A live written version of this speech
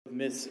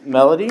Miss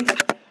Melody.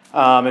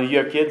 And if you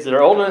have kids that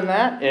are older than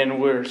that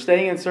and we're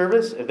staying in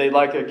service, if they'd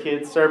like a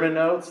kid's sermon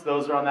notes,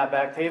 those are on that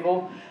back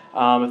table.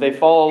 If they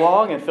follow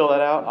along and fill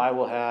that out, I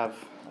will have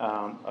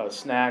a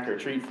snack or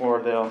treat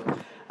for them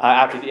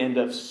after the end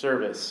of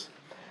service.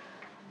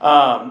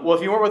 Well,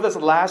 if you weren't with us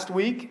last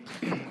week,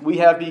 we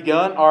have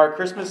begun our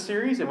Christmas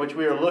series in which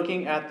we are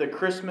looking at the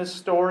Christmas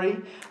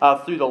story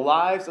through the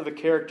lives of the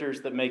characters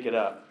that make it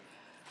up.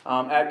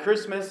 At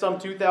Christmas, some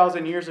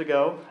 2,000 years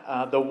ago,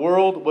 the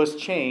world was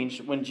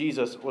changed when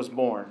Jesus was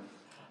born.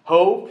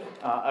 Hope,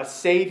 a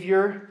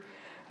Savior,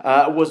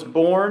 was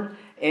born,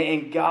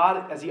 and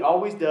God, as He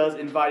always does,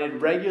 invited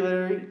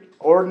regular,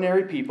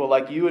 ordinary people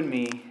like you and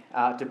me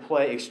to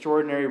play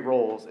extraordinary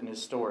roles in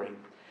His story.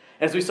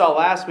 As we saw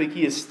last week,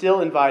 He is still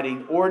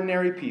inviting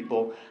ordinary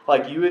people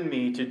like you and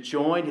me to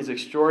join His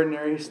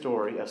extraordinary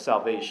story of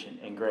salvation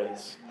and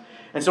grace.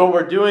 And so what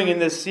we're doing in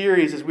this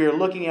series is we are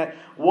looking at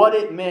what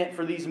it meant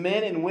for these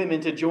men and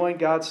women to join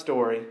God's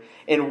story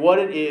and what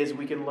it is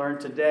we can learn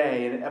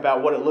today and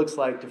about what it looks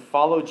like to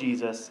follow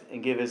Jesus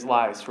and give His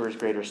lives for His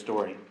greater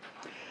story.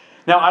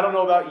 Now, I don't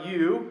know about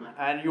you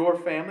and your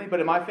family, but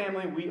in my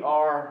family, we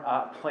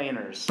are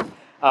planners.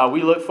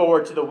 We look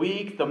forward to the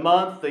week, the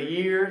month, the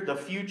year, the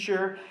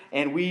future,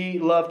 and we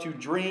love to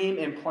dream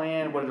and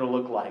plan what it'll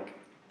look like.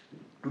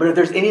 But if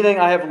there's anything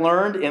I have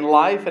learned in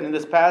life and in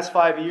this past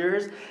 5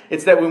 years,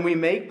 it's that when we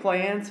make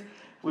plans,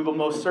 we will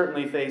most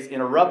certainly face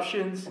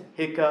interruptions,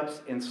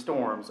 hiccups, and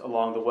storms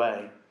along the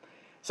way.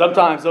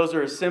 Sometimes those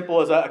are as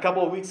simple as a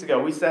couple of weeks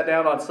ago. We sat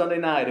down on Sunday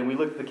night and we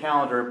looked at the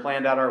calendar and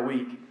planned out our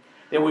week.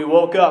 Then we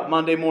woke up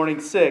Monday morning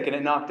sick and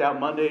it knocked out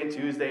Monday and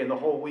Tuesday and the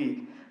whole week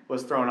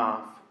was thrown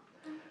off.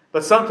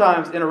 But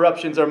sometimes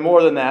interruptions are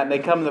more than that and they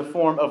come in the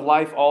form of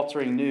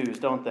life-altering news,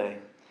 don't they?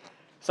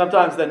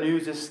 Sometimes the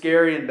news is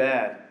scary and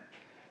bad.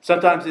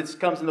 Sometimes it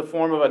comes in the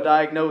form of a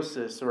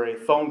diagnosis or a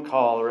phone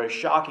call or a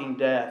shocking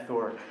death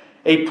or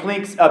a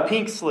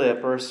pink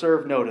slip or a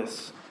serve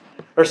notice.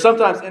 Or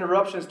sometimes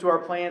interruptions to our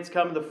plans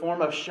come in the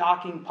form of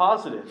shocking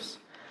positives.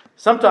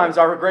 Sometimes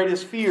our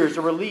greatest fears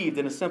are relieved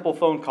in a simple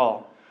phone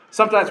call.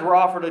 Sometimes we're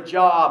offered a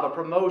job, a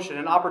promotion,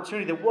 an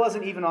opportunity that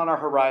wasn't even on our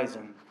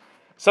horizon.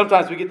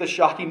 Sometimes we get the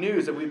shocking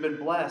news that we've been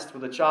blessed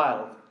with a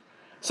child.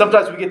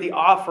 Sometimes we get the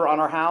offer on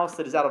our house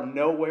that is out of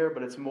nowhere,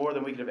 but it's more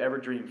than we could have ever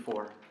dreamed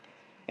for.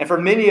 And for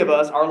many of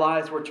us, our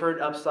lives were turned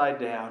upside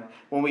down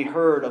when we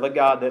heard of a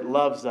God that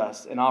loves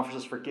us and offers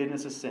us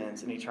forgiveness of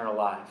sins and eternal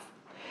life.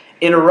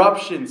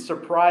 Interruptions,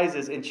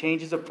 surprises, and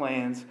changes of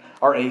plans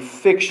are a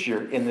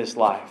fixture in this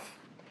life.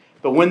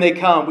 But when they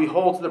come, we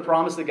hold to the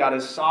promise that God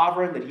is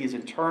sovereign, that He is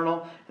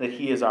eternal, and that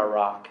He is our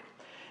rock.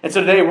 And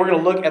so today we're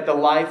going to look at the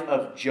life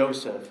of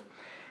Joseph.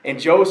 And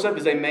Joseph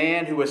is a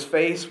man who was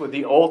faced with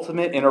the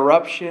ultimate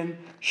interruption,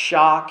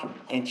 shock,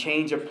 and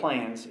change of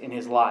plans in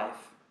his life.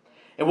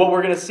 And what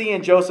we're going to see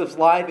in Joseph's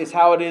life is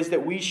how it is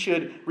that we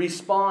should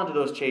respond to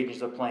those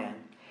changes of plan.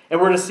 And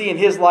we're going to see in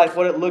his life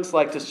what it looks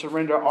like to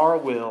surrender our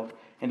will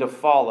and to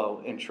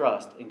follow and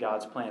trust in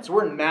God's plan. So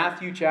we're in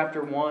Matthew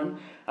chapter 1,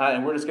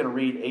 and we're just going to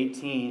read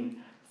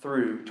 18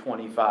 through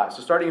 25.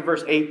 So starting in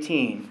verse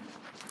 18,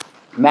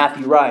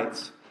 Matthew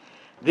writes,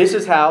 "This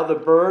is how the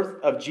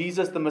birth of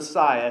Jesus the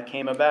Messiah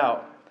came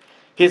about.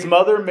 His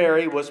mother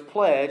Mary was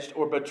pledged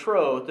or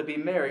betrothed to be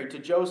married to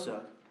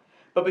Joseph.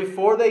 But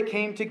before they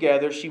came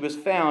together, she was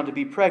found to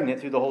be pregnant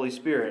through the Holy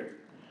Spirit.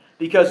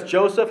 Because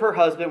Joseph, her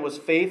husband, was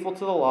faithful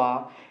to the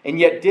law and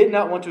yet did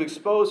not want to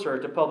expose her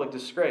to public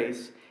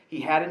disgrace, he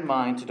had in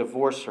mind to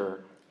divorce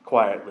her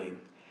quietly."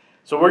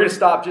 So we're going to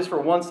stop just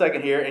for 1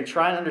 second here and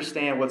try and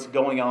understand what's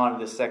going on in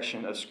this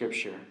section of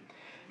Scripture.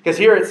 Because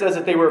here it says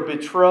that they were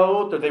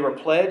betrothed or they were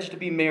pledged to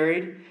be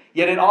married,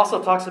 yet it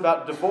also talks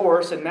about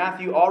divorce, and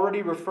Matthew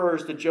already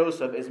refers to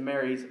Joseph as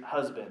Mary's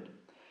husband.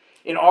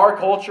 In our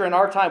culture, in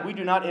our time, we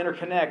do not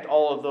interconnect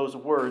all of those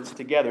words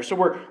together. So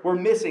we're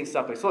missing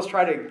something. So let's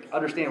try to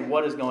understand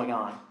what is going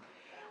on.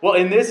 Well,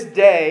 in this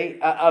day,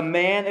 a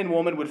man and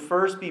woman would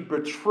first be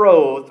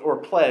betrothed or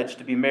pledged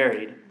to be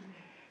married.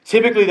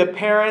 Typically, the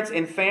parents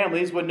and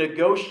families would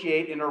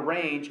negotiate and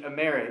arrange a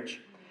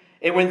marriage.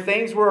 And when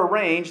things were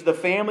arranged, the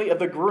family of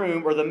the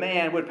groom or the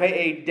man would pay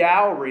a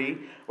dowry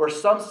or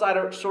some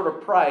sort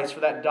of price for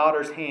that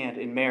daughter's hand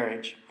in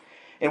marriage.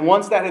 And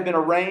once that had been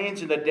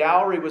arranged and the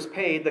dowry was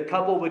paid, the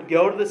couple would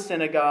go to the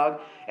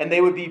synagogue and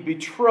they would be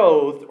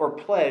betrothed or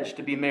pledged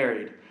to be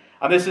married.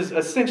 This is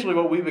essentially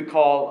what we would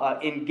call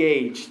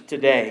engaged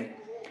today.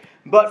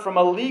 But from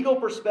a legal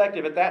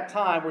perspective, at that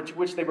time,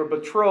 which they were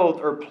betrothed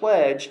or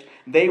pledged,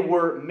 they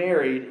were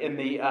married in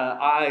the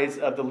eyes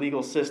of the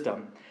legal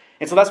system.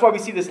 And so that's why we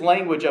see this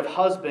language of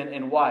husband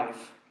and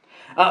wife.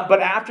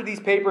 But after these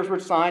papers were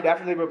signed,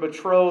 after they were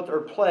betrothed or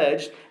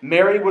pledged,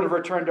 Mary would have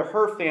returned to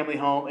her family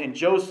home and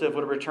Joseph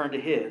would have returned to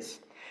his.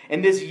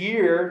 And this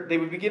year, they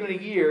would be given a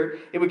year,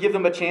 it would give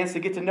them a chance to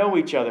get to know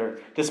each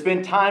other, to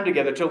spend time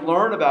together, to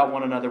learn about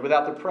one another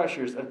without the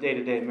pressures of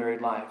day-to-day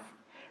married life.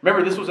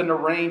 Remember, this was an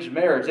arranged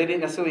marriage. They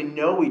didn't necessarily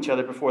know each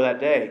other before that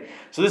day.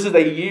 So this is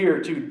a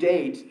year to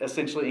date,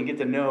 essentially, and get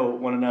to know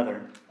one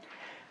another.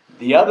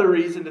 The other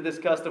reason that this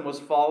custom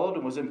was followed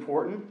and was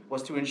important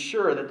was to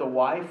ensure that the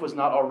wife was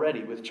not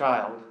already with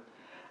child.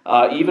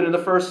 Even in the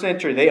first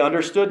century, they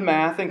understood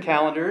math and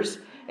calendars,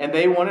 and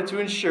they wanted to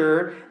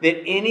ensure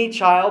that any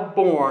child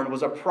born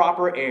was a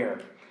proper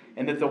heir,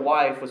 and that the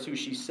wife was who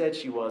she said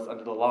she was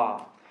under the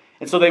law.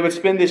 And so they would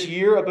spend this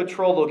year of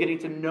betrothal getting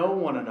to know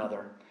one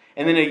another.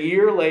 And then a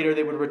year later,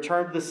 they would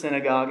return to the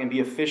synagogue and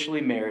be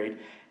officially married.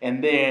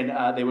 And then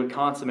they would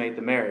consummate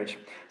the marriage.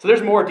 So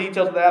there's more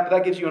detail to that, but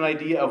that gives you an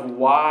idea of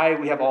why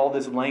we have all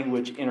this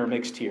language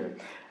intermixed here.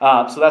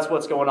 So that's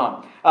what's going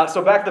on.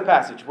 So back to the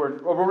passage. We'll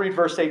read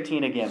verse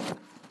 18 again.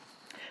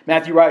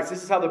 Matthew writes,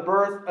 "This is how the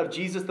birth of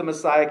Jesus the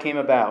Messiah came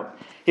about.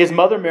 His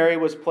mother Mary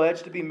was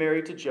pledged to be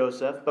married to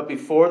Joseph, but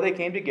before they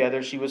came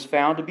together, she was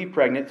found to be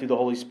pregnant through the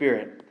Holy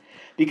Spirit.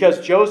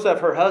 Because Joseph,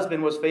 her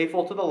husband, was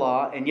faithful to the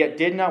law and yet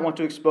did not want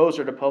to expose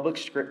her to public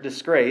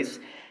disgrace,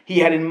 he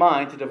had in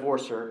mind to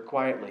divorce her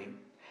quietly.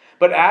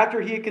 But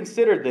after he had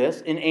considered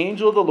this, an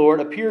angel of the Lord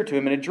appeared to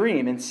him in a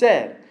dream and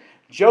said,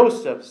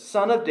 'Joseph,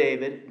 son of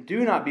David, do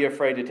not be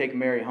afraid to take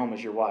Mary home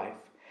as your wife,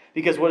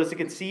 because what is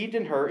conceived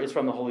in her is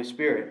from the Holy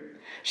Spirit.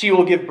 She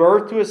will give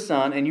birth to a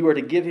son, and you are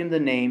to give him the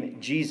name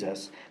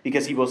Jesus,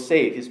 because he will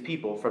save his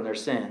people from their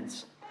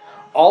sins.'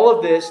 All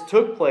of this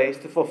took place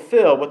to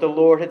fulfill what the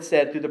Lord had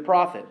said through the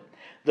prophet.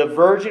 'The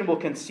virgin will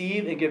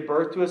conceive and give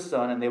birth to a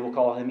son, and they will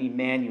call him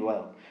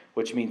Emmanuel,'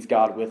 which means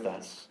God with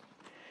us.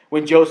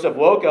 When Joseph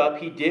woke up,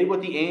 he did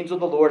what the angel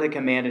of the Lord had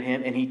commanded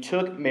him, and he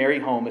took Mary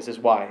home as his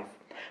wife.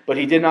 But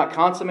he did not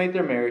consummate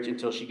their marriage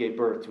until she gave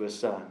birth to a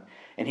son,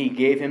 and he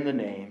gave him the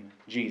name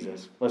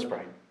Jesus." Let's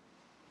pray.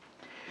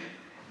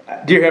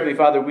 Dear Heavenly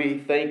Father, we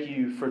thank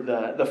you for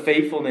the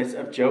faithfulness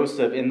of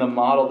Joseph in the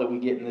model that we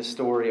get in this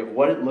story of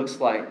what it looks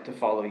like to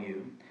follow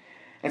you.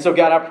 And so,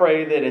 God, I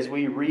pray that as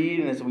we read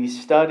and as we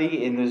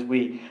study and as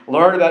we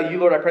learn about you,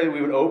 Lord, I pray that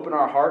we would open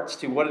our hearts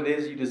to what it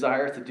is you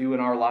desire to do in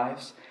our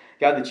lives.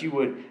 God, that you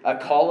would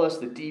call us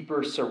to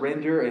deeper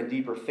surrender and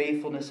deeper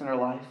faithfulness in our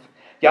life.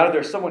 God, if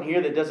there's someone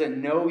here that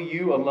doesn't know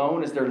you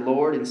alone as their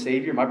Lord and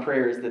Savior, my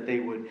prayer is that they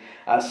would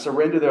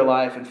surrender their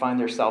life and find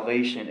their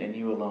salvation in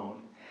you alone.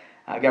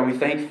 God, we're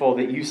thankful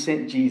that you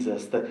sent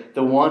Jesus,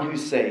 the one who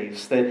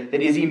saves, that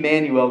is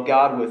Emmanuel,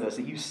 God with us,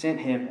 that you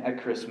sent him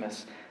at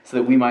Christmas so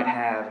that we might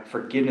have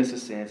forgiveness of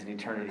sins and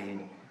eternity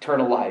and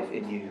eternal life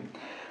in you.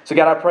 So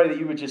God, I pray that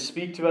you would just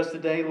speak to us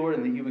today, Lord,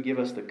 and that you would give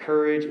us the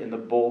courage and the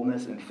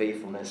boldness and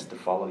faithfulness to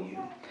follow you.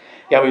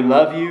 God, we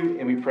love you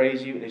and we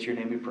praise you, and it's your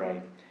name we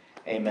pray.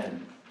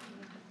 Amen.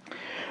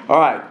 All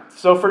right,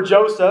 so for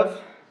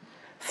Joseph,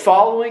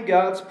 following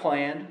God's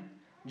plan,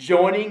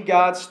 joining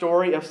God's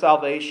story of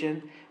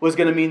salvation, was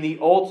going to mean the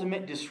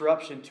ultimate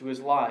disruption to his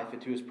life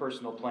and to his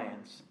personal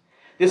plans.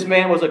 This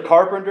man was a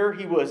carpenter.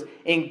 He was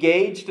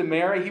engaged to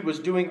Mary. He was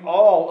doing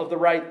all of the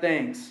right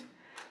things.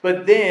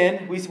 But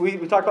then, we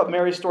talked about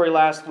Mary's story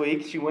last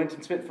week. She went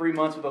and spent 3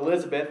 months with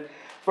Elizabeth.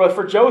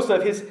 For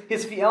Joseph,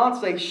 his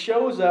fiancée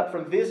shows up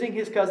from visiting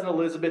his cousin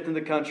Elizabeth in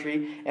the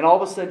country, and all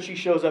of a sudden she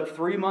shows up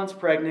 3 months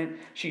pregnant.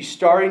 She's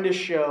starting to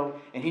show,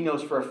 and he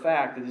knows for a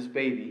fact that this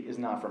baby is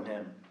not from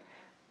him.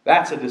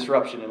 That's a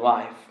disruption in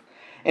life.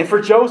 And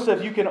for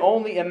Joseph, you can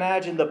only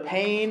imagine the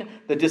pain,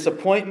 the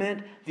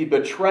disappointment, the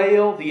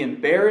betrayal, the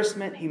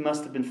embarrassment he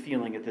must have been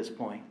feeling at this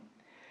point.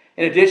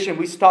 In addition,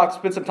 we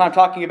spent some time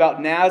talking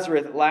about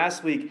Nazareth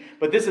last week,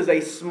 but this is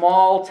a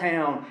small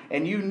town,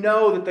 and you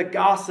know that the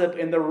gossip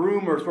and the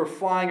rumors were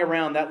flying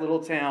around that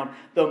little town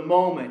the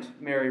moment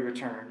Mary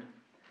returned.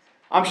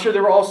 I'm sure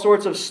there were all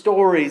sorts of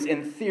stories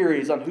and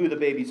theories on who the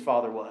baby's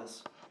father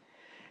was.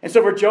 And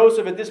so for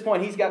Joseph, at this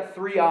point, he's got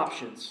 3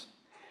 options.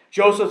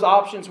 Joseph's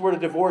options were to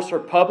divorce her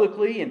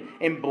publicly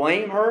and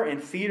blame her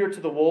and feed her to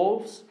the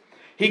wolves.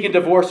 He could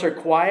divorce her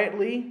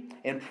quietly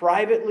and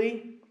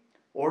privately,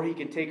 or he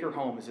could take her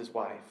home as his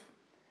wife.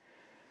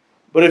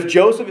 But if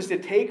Joseph is to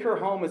take her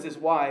home as his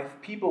wife,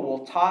 people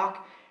will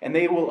talk and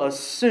they will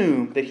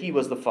assume that he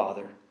was the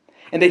father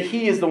and that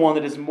he is the one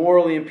that is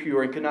morally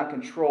impure and could not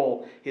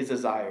control his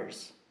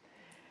desires.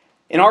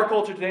 In our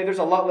culture today, there's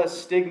a lot less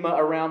stigma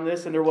around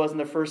this than there was in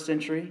the first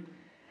century.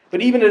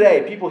 But even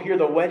today, people hear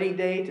the wedding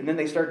date and then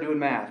they start doing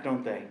math,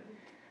 don't they?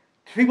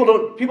 People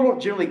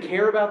don't generally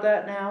care about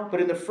that now, but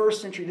in the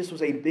first century, this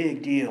was a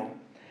big deal.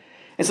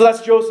 And so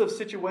that's Joseph's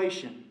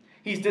situation.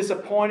 He's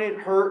disappointed,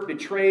 hurt,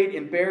 betrayed,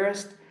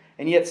 embarrassed,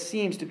 and yet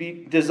seems to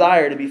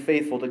desire to be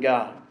faithful to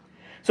God.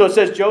 So it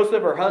says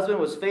Joseph, her husband,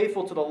 was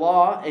faithful to the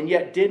law and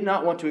yet did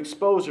not want to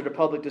expose her to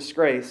public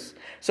disgrace.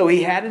 So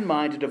he had in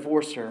mind to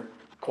divorce her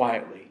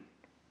quietly.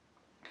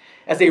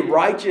 As a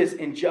righteous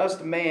and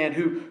just man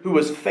who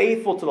was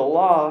faithful to the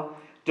law,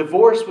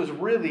 divorce was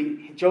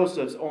really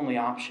Joseph's only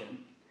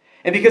option.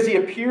 And because he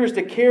appears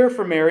to care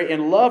for Mary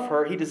and love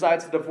her, he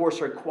decides to divorce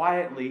her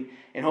quietly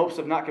in hopes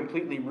of not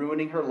completely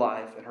ruining her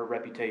life and her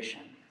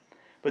reputation.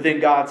 But then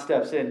God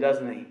steps in,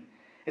 doesn't he?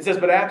 It says,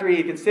 "But after he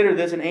had considered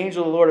this, an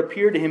angel of the Lord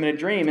appeared to him in a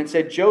dream and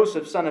said,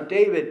 'Joseph, son of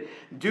David,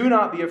 do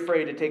not be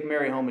afraid to take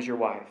Mary home as your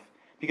wife,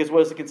 because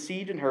what is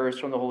conceived in her is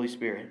from the Holy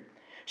Spirit.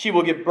 She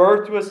will give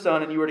birth to a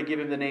son, and you are to give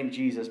him the name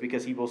Jesus,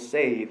 because he will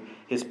save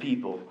his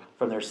people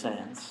from their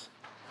sins.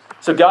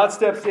 So God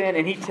steps in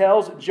and he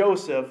tells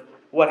Joseph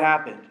what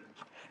happened.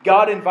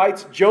 God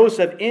invites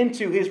Joseph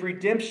into his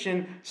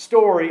redemption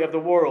story of the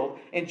world,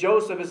 and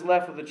Joseph is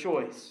left with a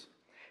choice.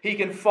 He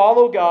can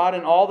follow God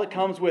and all that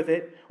comes with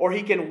it, or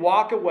he can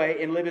walk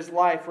away and live his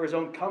life for his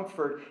own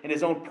comfort and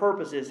his own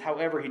purposes,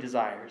 however he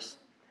desires.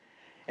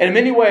 And in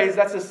many ways,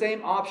 that's the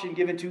same option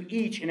given to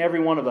each and every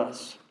one of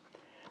us.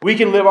 We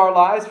can live our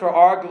lives for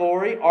our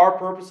glory, our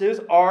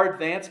purposes, our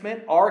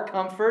advancement, our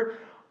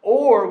comfort,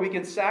 or we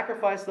can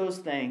sacrifice those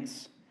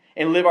things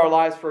and live our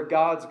lives for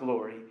God's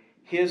glory,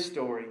 his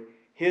story,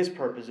 his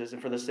purposes,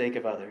 and for the sake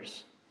of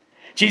others.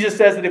 Jesus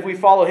says that if we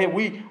follow him,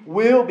 we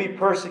will be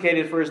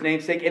persecuted for his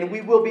name's sake, and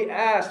we will be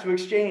asked to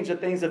exchange the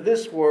things of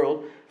this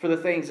world for the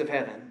things of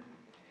heaven.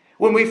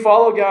 When we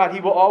follow God,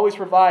 he will always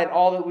provide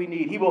all that we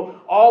need. He will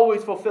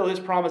always fulfill his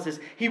promises.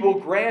 He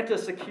will grant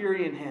us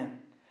security in him.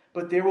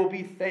 But there will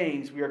be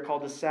things we are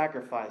called to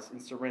sacrifice and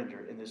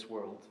surrender in this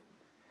world.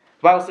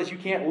 The Bible says you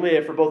can't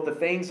live for both the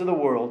things of the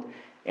world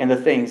and the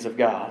things of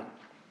God.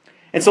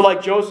 And so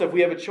like Joseph, we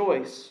have a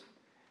choice.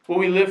 Will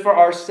we live for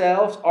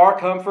ourselves, our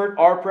comfort,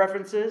 our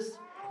preferences?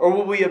 Or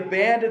will we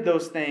abandon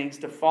those things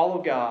to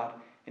follow God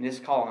and his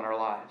call in our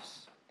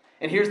lives?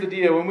 And here's the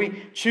deal. When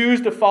we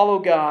choose to follow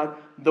God,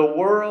 the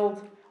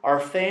world, our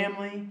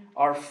family,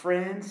 our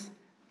friends,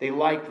 they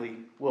likely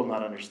will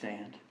not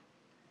understand.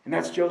 And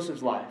that's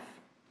Joseph's life.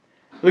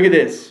 Look at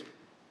this.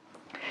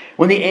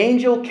 When the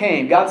angel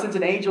came, God sends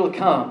an angel to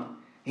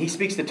come. He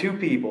speaks to two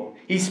people.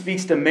 He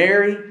speaks to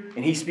Mary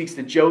and he speaks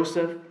to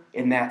Joseph,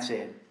 and that's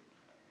it.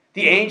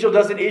 The angel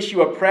doesn't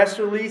issue a press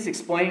release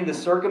explaining the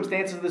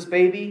circumstances of this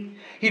baby.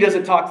 He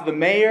doesn't talk to the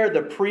mayor,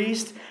 the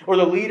priest, or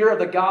the leader of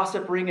the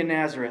gossip ring in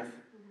Nazareth.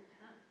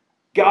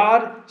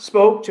 God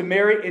spoke to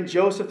Mary and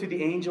Joseph through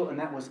the angel, and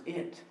that was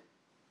it.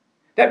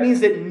 That means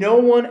that no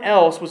one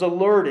else was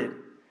alerted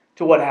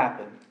to what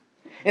happened.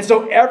 And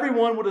so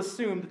everyone would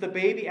assume that the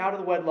baby out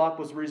of the wedlock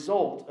was a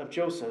result of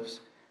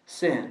Joseph's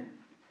sin.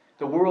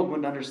 The world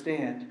wouldn't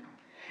understand.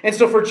 And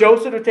so for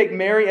Joseph to take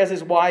Mary as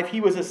his wife, he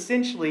was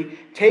essentially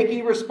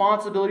taking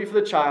responsibility for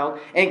the child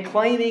and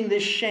claiming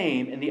this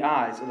shame in the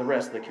eyes of the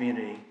rest of the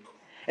community.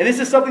 And this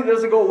is something that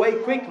doesn't go away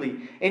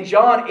quickly. In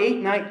John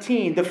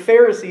 8:19, the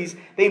Pharisees,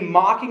 they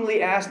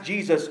mockingly asked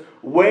Jesus,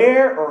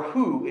 "Where or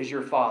who is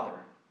your father?"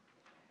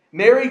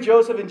 Mary,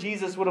 Joseph, and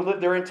Jesus would have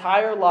lived their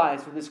entire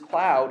lives with this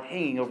cloud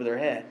hanging over their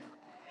head.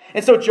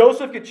 And so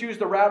Joseph could choose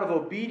the route of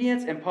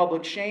obedience and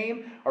public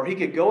shame, or he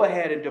could go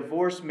ahead and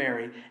divorce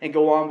Mary and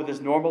go on with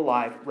his normal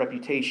life,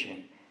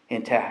 reputation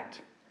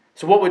intact.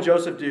 So what would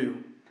Joseph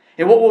do?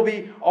 And what will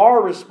be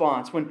our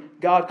response when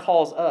God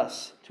calls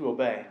us to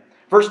obey?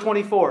 Verse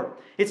 24,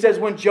 it says,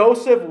 when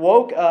Joseph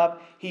woke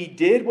up, he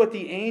did what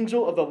the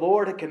angel of the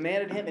Lord had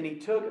commanded him, and he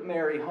took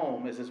Mary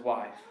home as his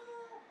wife.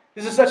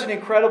 This is such an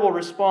incredible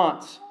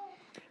response.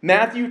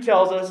 Matthew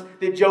tells us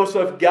that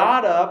Joseph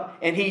got up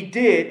and he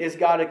did as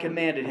God had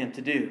commanded him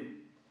to do.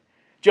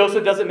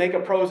 Joseph doesn't make a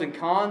pros and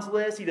cons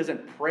list. He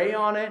doesn't pray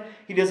on it.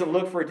 He doesn't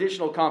look for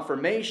additional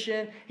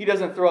confirmation. He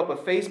doesn't throw up a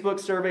Facebook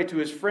survey to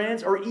his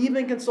friends or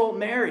even consult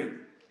Mary.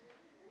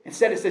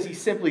 Instead, it says he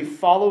simply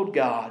followed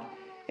God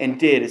and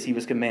did as he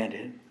was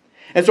commanded.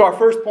 And so our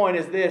first point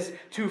is this: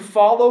 to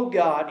follow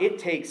God, it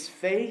takes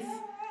faith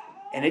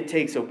and it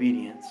takes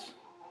obedience.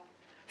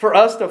 For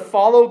us to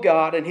follow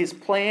God and his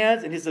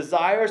plans and his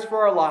desires for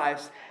our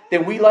lives,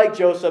 then we, like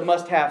Joseph,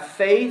 must have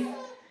faith,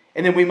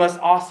 and then we must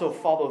also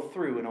follow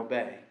through and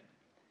obey.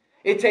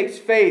 It takes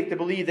faith to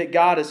believe that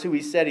God is who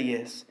he said he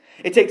is.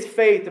 It takes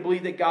faith to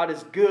believe that God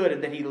is good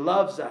and that he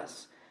loves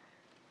us.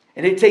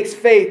 And it takes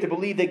faith to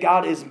believe that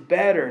God is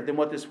better than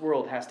what this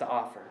world has to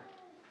offer.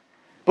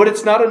 But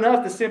it's not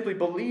enough to simply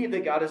believe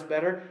that God is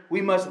better.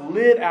 We must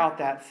live out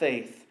that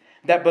faith,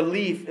 that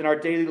belief in our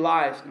daily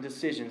lives and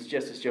decisions,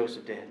 just as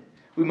Joseph did.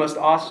 We must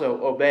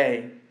also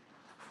obey.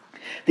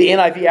 The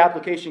NIV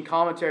application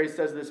commentary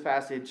says in this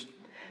passage,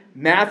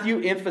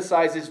 Matthew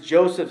emphasizes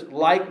Joseph's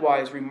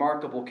likewise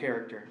remarkable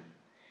character.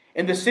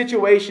 In the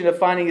situation of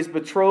finding his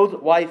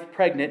betrothed wife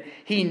pregnant,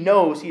 he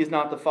knows he is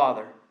not the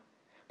father.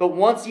 But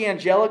once the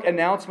angelic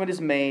announcement is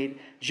made,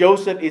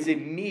 Joseph is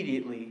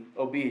immediately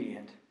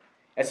obedient,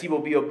 as he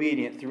will be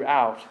obedient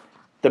throughout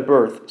the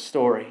birth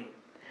story.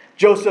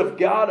 Joseph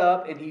got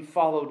up and he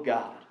followed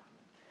God.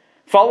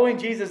 Following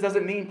Jesus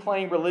doesn't mean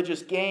playing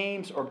religious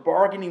games or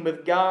bargaining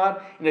with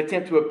God in an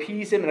attempt to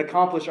appease him and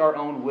accomplish our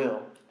own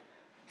will.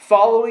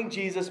 Following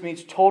Jesus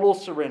means total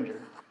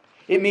surrender.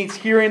 It means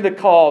hearing the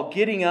call,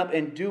 getting up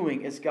and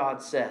doing as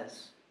God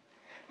says.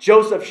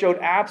 Joseph showed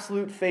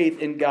absolute faith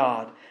in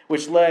God,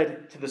 which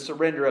led to the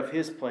surrender of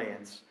his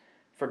plans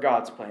for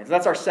God's plans.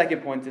 That's our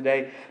second point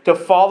today. To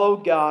follow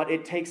God,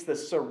 it takes the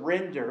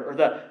surrender or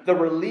the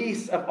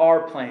release of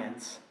our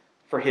plans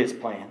for his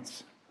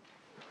plans.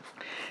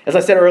 As I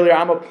said earlier,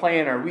 I'm a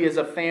planner. We as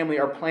a family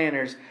are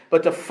planners.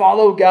 But to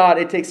follow God,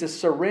 it takes a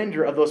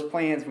surrender of those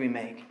plans we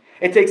make.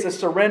 It takes a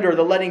surrender,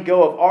 the letting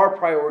go of our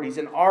priorities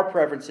and our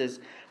preferences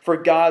for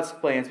God's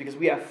plans, because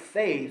we have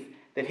faith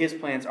that his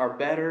plans are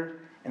better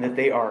and that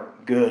they are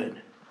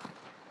good.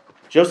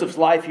 Joseph's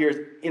life here is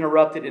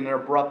interrupted in an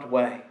abrupt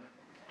way.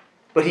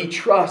 But he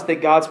trusts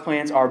that God's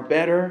plans are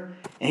better,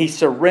 and he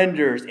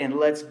surrenders and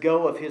lets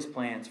go of his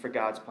plans for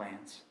God's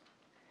plans.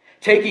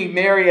 Taking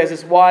Mary as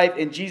his wife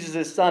and Jesus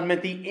as son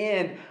meant the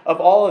end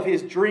of all of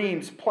his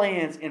dreams,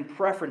 plans, and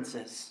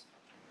preferences.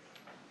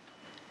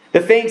 The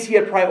things he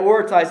had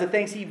prioritized, the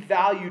things he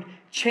valued,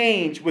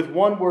 changed with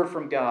one word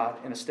from God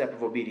and a step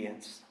of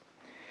obedience.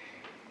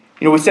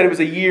 We said it was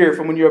a year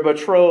from when you were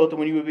betrothed to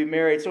when you would be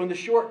married. So in the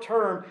short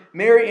term,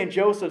 Mary and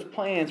Joseph's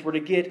plans were to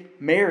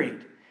get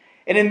married.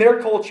 And in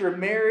their culture,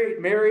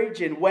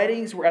 marriage and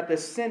weddings were at the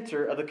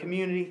center of the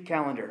community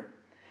calendar.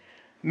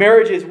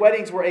 Marriages,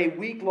 weddings were a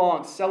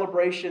week-long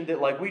celebration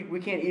that we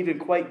can't even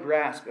quite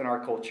grasp in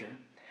our culture.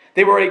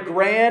 They were a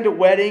grand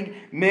wedding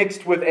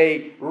mixed with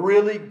a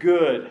really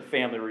good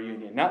family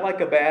reunion. Not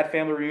like a bad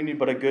family reunion,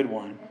 but a good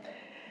one.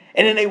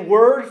 And in a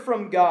word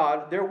from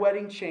God, their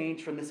wedding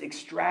changed from this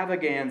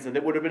extravaganza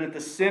that would have been at the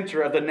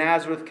center of the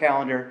Nazareth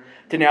calendar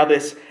to now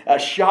this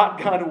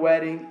shotgun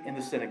wedding in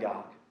the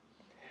synagogue.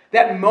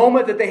 That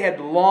moment that they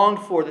had longed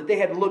for, that they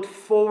had looked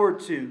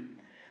forward to,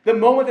 the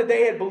moment that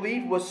they had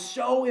believed was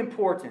so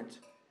important,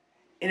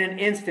 in an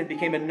instant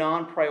became a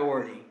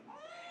non-priority,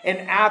 an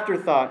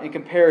afterthought in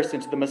comparison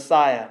to the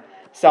Messiah,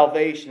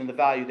 salvation, and the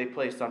value they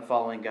placed on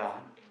following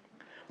God.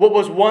 What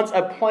was once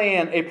a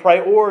plan, a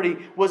priority,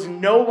 was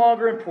no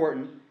longer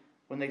important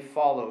when they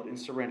followed and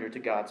surrendered to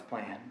God's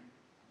plan.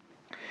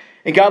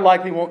 And God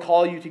likely won't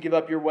call you to give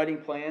up your wedding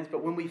plans,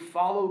 but when we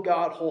follow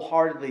God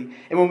wholeheartedly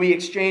and when we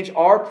exchange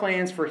our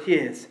plans for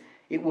His,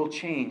 it will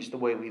change the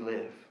way we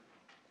live.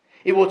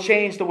 It will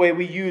change the way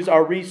we use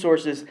our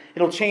resources.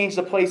 It'll change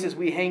the places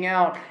we hang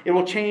out. It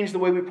will change the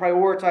way we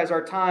prioritize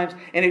our times.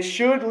 And it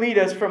should lead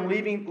us from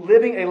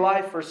living a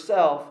life for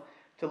self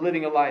to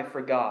living a life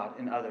for God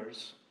and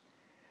others.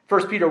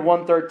 1 Peter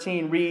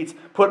 1:13 reads,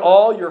 "Put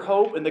all your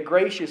hope in the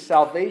gracious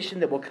salvation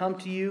that will come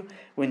to you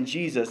when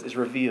Jesus is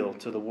revealed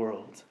to the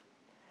world."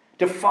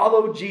 To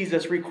follow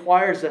Jesus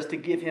requires us to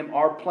give Him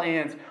our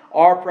plans,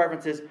 our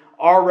preferences,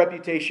 our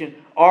reputation,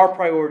 our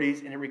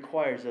priorities, and it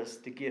requires us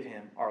to give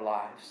Him our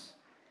lives.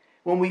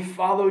 When we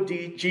follow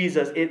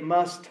Jesus, it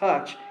must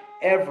touch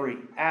every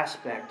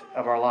aspect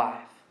of our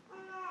life.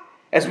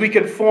 As we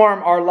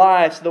conform our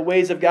lives to the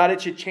ways of God,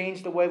 it should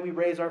change the way we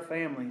raise our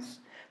families,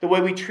 the way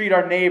we treat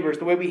our neighbors,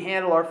 the way we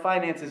handle our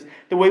finances,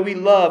 the way we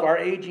love our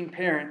aging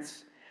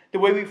parents, the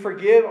way we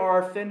forgive our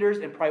offenders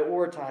and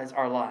prioritize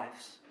our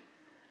lives.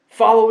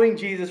 Following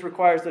Jesus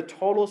requires the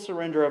total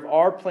surrender of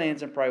our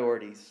plans and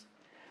priorities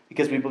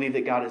because we believe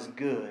that God is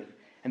good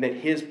and that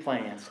His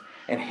plans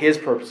and His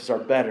purposes are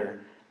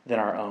better than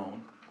our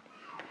own.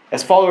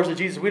 As followers of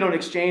Jesus, we don't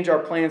exchange our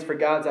plans for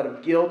God's out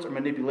of guilt or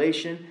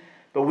manipulation,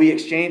 but we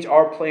exchange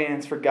our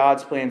plans for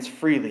God's plans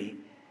freely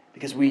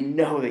because we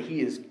know that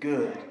He is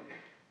good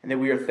and that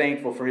we are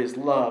thankful for His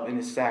love and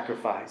His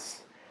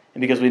sacrifice, and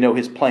because we know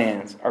His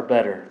plans are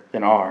better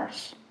than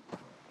ours.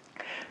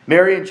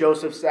 Mary and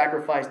Joseph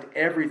sacrificed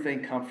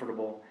everything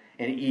comfortable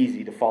and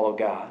easy to follow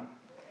God.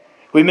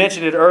 We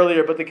mentioned it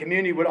earlier, but the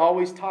community would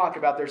always talk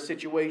about their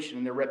situation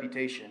and their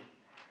reputation.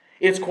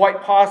 It's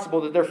quite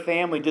possible that their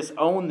family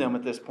disowned them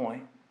at this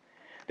point.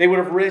 They would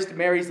have risked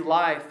Mary's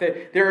life,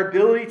 that their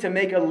ability to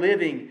make a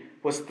living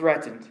was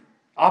threatened.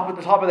 Up at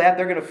the top of that,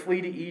 they're going to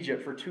flee to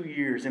Egypt for 2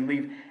 years and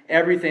leave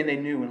everything they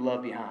knew and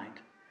loved behind.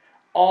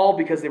 All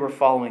because they were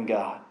following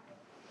God.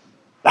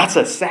 That's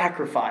a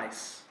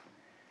sacrifice.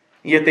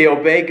 Yet they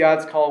obey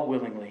God's call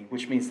willingly,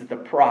 which means that the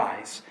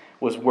prize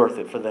was worth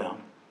it for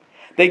them.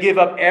 They give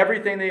up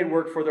everything they had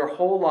worked for their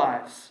whole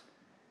lives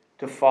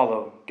to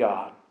follow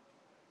God.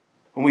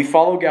 When we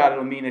follow God,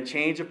 it'll mean a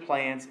change of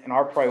plans and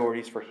our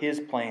priorities for His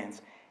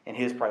plans and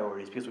His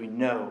priorities because we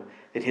know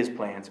that His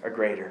plans are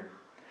greater.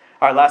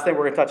 All right, last thing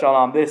we're going to touch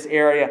on this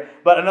area.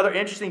 But another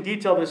interesting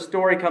detail of this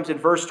story comes in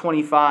verse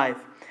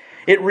 25.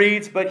 It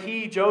reads, "But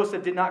he,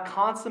 Joseph, did not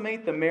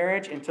consummate the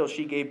marriage until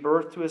she gave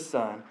birth to a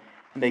son,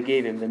 and they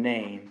gave him the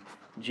name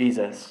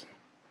Jesus."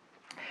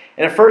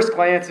 And at first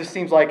glance, this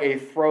seems like a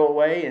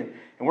throwaway, and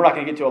we're not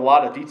going to get into a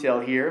lot of detail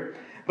here.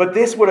 But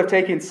this would have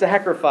taken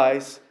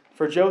sacrifice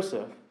for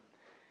Joseph.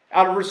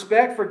 Out of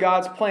respect for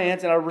God's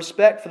plans and out of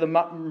respect for the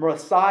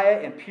Messiah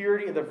and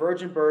purity of the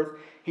virgin birth,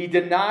 he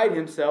denied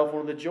himself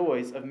one of the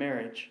joys of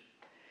marriage.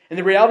 And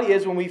the reality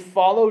is, when we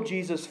follow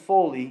Jesus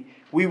fully,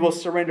 we will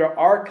surrender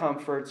our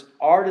comforts,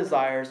 our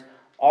desires,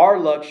 our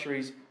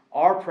luxuries,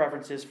 our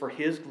preferences for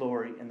His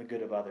glory and the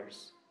good of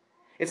others.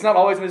 It's not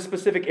always in a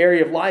specific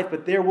area of life,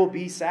 but there will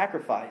be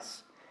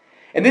sacrifice.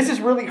 And this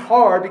is really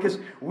hard because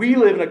we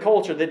live in a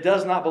culture that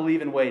does not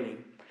believe in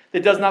waiting,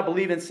 that does not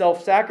believe in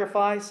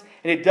self-sacrifice,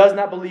 and it does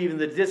not believe in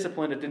the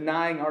discipline of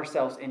denying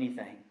ourselves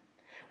anything.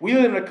 We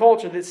live in a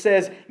culture that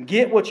says,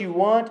 get what you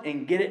want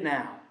and get it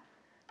now.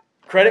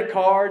 Credit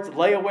cards,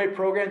 layaway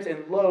programs,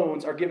 and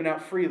loans are given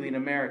out freely in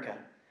America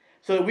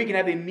so that we can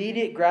have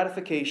immediate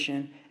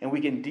gratification and we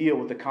can deal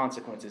with the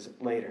consequences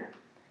later.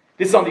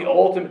 This is on the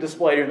ultimate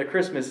display during the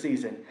Christmas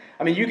season.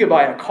 I mean, you can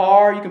buy a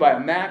car, you can buy a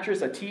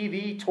mattress, a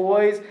TV,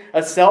 toys,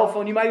 a cell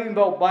phone. You might even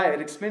buy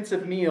an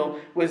expensive meal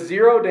with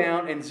 0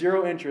 down and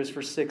 0 interest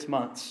for 6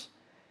 months.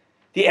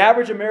 The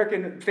average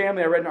American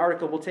family, I read an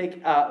article, will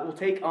take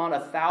on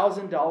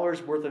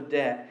 $1,000 worth of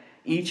debt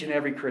each and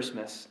every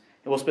Christmas.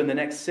 And will spend the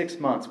next 6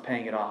 months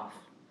paying it off.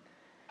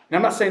 Now,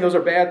 I'm not saying those are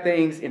bad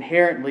things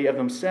inherently of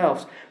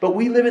themselves, but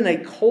we live in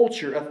a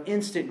culture of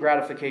instant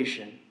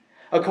gratification,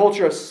 a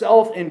culture of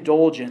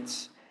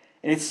self-indulgence.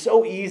 And it's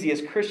so easy as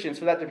Christians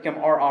for that to become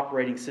our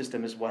operating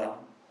system as well.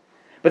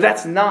 But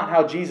that's not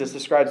how Jesus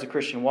describes the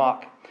Christian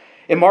walk.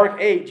 In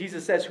Mark 8,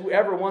 Jesus says,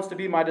 "Whoever wants to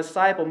be my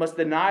disciple must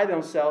deny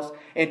themselves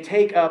and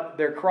take up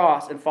their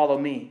cross and follow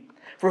me.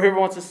 For whoever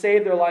wants to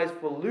save their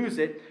life will lose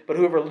it, but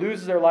whoever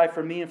loses their life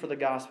for me and for the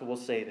gospel will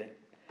save it."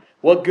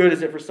 What good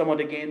is it for someone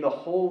to gain the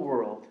whole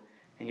world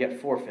and yet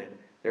forfeit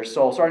their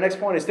soul? So our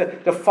next point is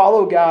to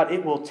follow God,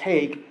 it will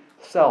take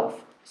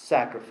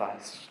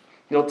self-sacrifice.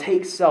 It'll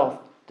take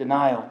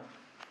self-denial.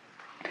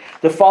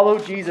 To follow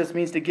Jesus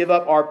means to give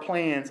up our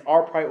plans,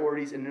 our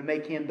priorities, and to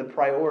make Him the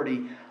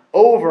priority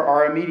over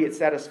our immediate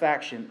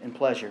satisfaction and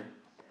pleasure.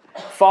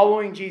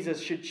 Following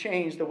Jesus should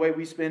change the way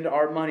we spend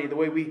our money, the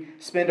way we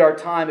spend our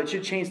time. It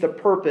should change the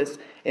purpose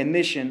and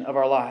mission of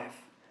our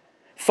life.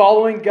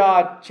 Following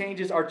God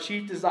changes our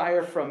chief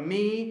desire from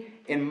me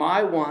and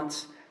my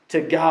wants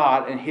to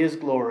God and His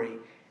glory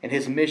and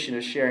His mission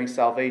of sharing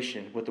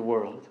salvation with the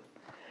world.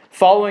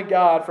 Following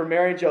God for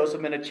Mary and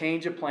Joseph meant a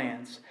change of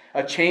plans,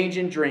 a change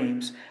in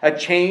dreams, a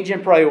change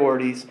in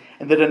priorities,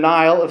 and the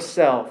denial of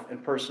self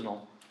and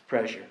personal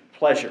pleasure.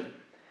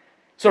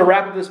 So to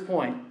wrap up this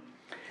point,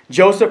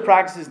 Joseph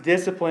practices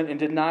discipline and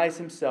denies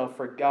himself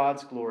for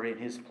God's glory and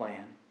His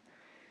plan.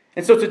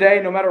 And so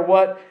today, no matter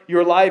what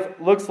your life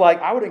looks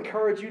like, I would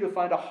encourage you to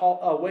find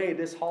a way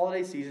this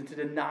holiday season to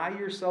deny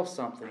yourself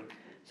something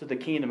so the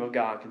kingdom of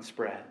God can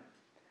spread.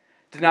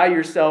 Deny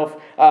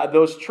yourself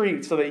those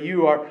treats so that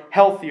you are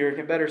healthier and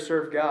can better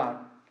serve God.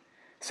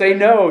 Say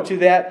no to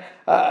that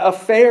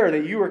affair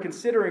that you are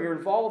considering or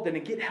involved in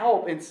and get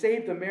help and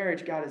save the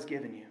marriage God has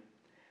given you.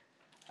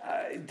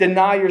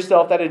 Deny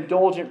yourself that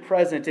indulgent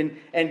present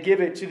and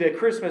give it to the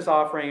Christmas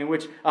offering in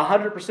which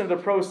 100% of the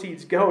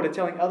proceeds go to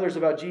telling others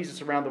about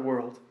Jesus around the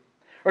world.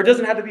 Or it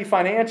doesn't have to be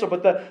financial,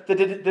 but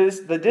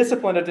the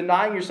discipline of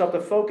denying yourself to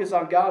focus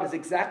on God is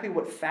exactly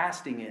what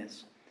fasting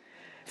is.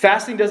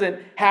 Fasting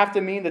doesn't have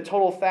to mean the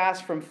total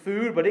fast from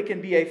food, but it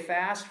can be a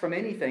fast from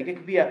anything. It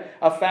can be a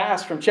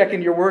fast from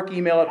checking your work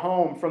email at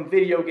home, from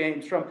video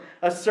games, from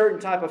a certain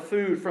type of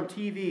food, from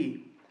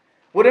TV.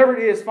 Whatever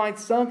it is, find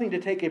something to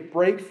take a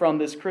break from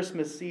this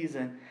Christmas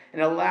season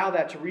and allow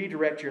that to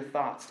redirect your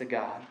thoughts to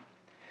God.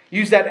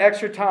 Use that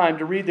extra time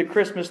to read the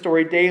Christmas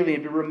story daily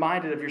and be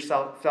reminded of your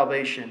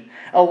salvation.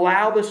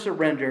 Allow the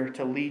surrender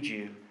to lead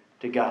you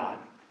to God.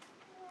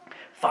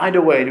 Find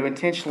a way to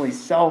intentionally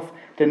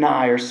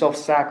self-deny or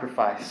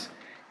self-sacrifice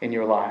in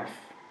your life.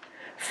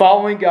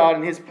 Following God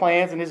and His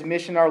plans and His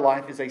mission in our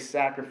life is a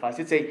sacrifice.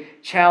 It's a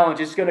challenge.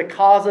 It's going to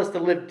cause us to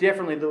live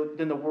differently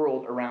than the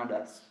world around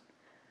us.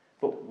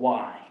 But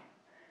why?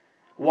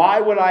 Why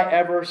would I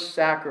ever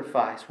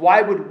sacrifice?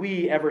 Why would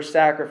we ever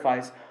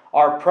sacrifice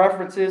our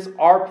preferences,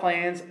 our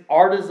plans,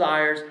 our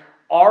desires,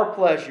 our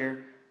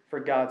pleasure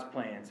for God's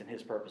plans and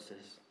His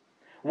purposes?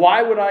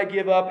 Why would I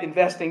give up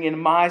investing in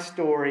my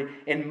story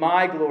and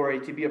my glory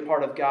to be a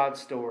part of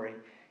God's story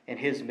and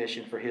His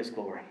mission for His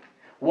glory?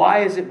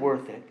 Why is it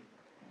worth it?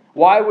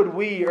 Why would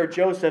we or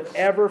Joseph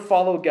ever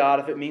follow God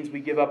if it means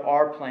we give up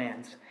our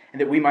plans and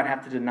that we might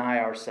have to deny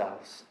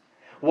ourselves?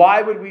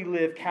 Why would we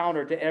live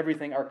counter to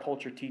everything our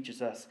culture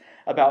teaches us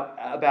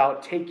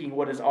about taking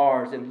what is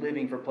ours and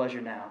living for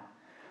pleasure now?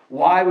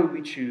 Why would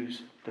we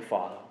choose to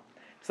follow?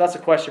 So that's the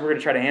question we're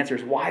going to try to answer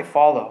is why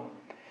follow?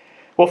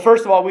 Well,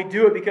 first of all, we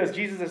do it because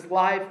Jesus'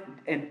 life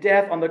and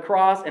death on the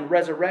cross and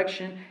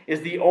resurrection is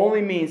the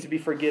only means to be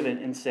forgiven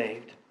and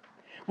saved.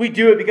 We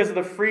do it because of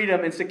the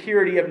freedom and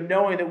security of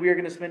knowing that we are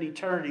going to spend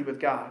eternity with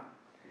God.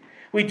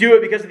 We do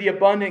it because of the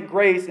abundant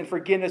grace and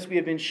forgiveness we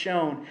have been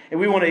shown, and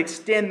we want to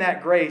extend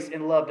that grace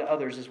and love to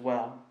others as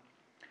well.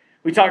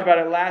 We talked about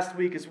it last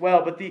week as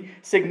well, but the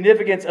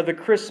significance of the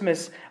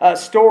Christmas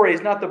story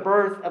is not the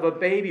birth of a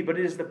baby, but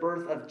it is the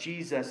birth of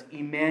Jesus,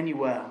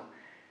 Emmanuel,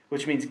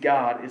 which means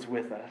God is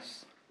with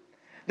us.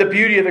 The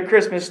beauty of the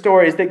Christmas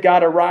story is that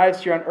God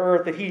arrives here on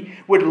earth, that He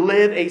would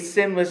live a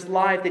sinless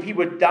life, that He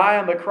would die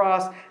on the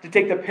cross to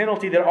take the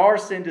penalty that our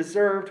sin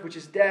deserved, which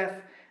is death,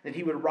 that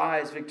He would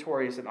rise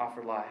victorious and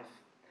offer life.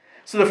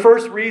 So the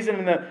first reason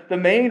and the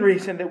main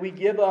reason that we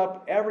give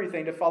up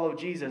everything to follow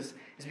Jesus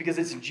is because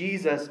it's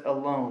Jesus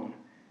alone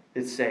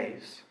that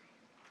saves.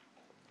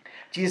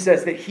 Jesus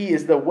says that He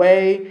is the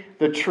way,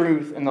 the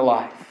truth, and the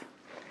life.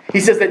 He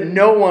says that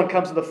no one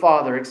comes to the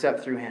Father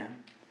except through Him.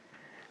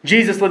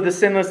 Jesus lived the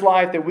sinless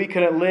life that we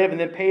couldn't live and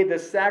then paid the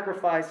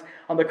sacrifice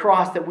on the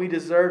cross that we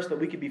deserve so that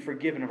we could be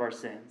forgiven of our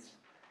sins.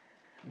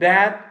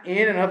 That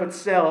in and of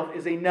itself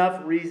is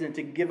enough reason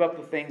to give up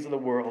the things of the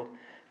world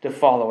to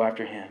follow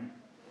after Him.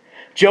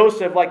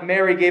 Joseph, like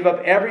Mary, gave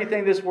up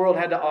everything this world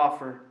had to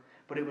offer,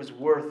 but it was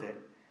worth it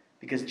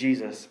because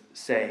Jesus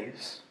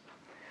saves.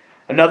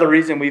 Another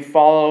reason we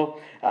follow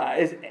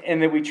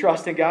and that we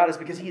trust in God is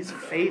because He is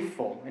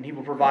faithful and He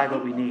will provide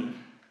what we need.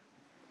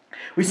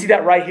 We see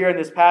that right here in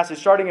this passage.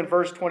 Starting in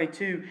verse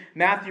 22,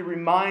 Matthew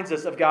reminds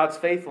us of God's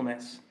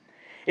faithfulness.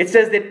 It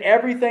says that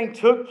everything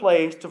took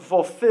place to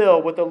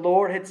fulfill what the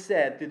Lord had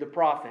said through the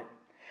prophet.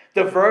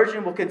 The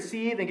virgin will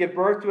conceive and give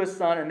birth to a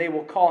son, and they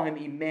will call him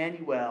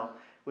Emmanuel,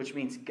 which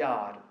means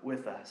God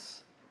with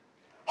us.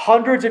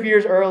 Hundreds of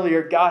years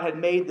earlier, God had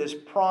made this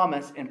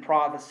promise and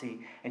prophecy,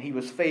 and He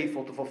was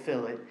faithful to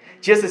fulfill it.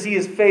 Just as He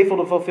is faithful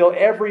to fulfill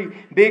every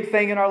big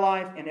thing in our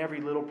life and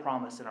every little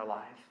promise in our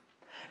life.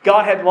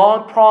 God had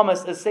long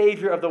promised a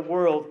Savior of the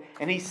world,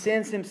 and He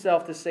sends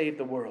Himself to save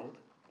the world.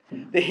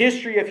 The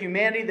history of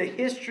humanity, the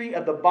history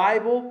of the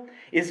Bible,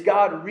 is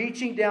God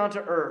reaching down to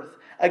earth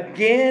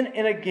again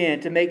and again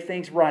to make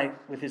things right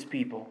with His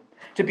people,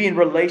 to be in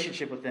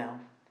relationship with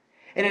them.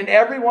 And in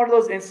every one of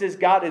those instances,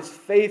 God is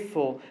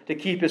faithful to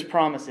keep His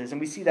promises. And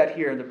we see that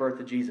here in the birth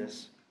of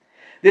Jesus.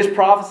 This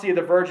prophecy of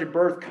the virgin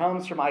birth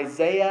comes from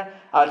Isaiah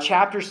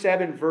chapter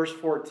 7, verse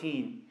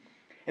 14.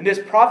 And this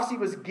prophecy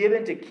was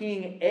given to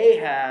King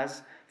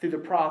Ahaz through the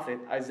prophet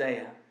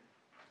Isaiah.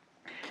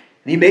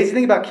 The amazing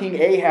thing about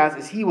King Ahaz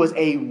is he was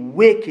a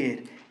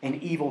wicked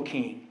and evil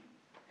king.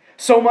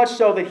 So much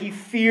so that he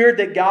feared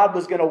that God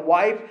was going to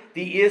wipe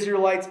the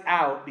Israelites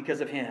out because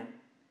of him.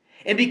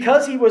 And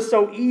because he was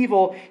so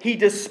evil, he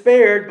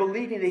despaired,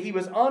 believing that he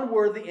was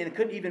unworthy and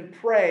couldn't even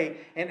pray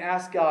and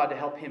ask God to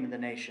help him in the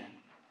nation.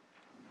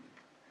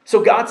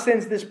 So God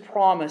sends this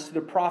promise to the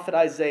prophet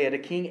Isaiah to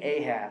King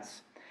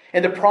Ahaz.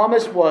 And the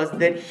promise was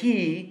that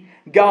He,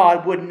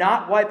 God, would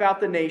not wipe out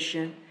the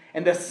nation.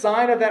 And the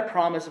sign of that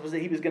promise was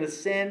that He was going to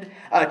send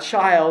a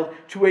child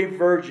to a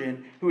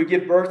virgin who would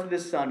give birth to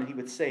this son and He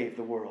would save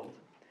the world.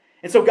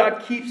 And so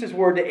God keeps His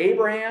word to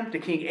Abraham, to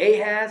King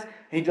Ahaz,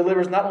 and He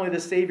delivers not only the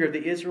Savior of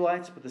the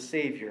Israelites, but the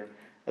Savior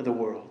of the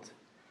world.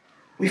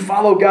 We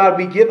follow God.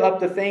 We give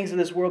up the things of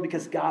this world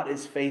because God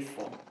is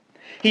faithful.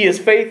 He is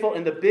faithful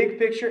in the big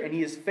picture, and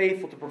He is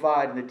faithful to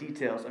provide in the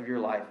details of your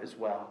life as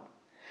well.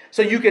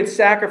 So you can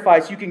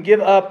sacrifice, you can give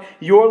up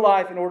your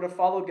life in order to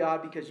follow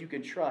God because you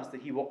can trust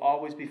that He will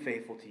always be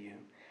faithful to you and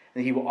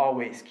that He will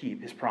always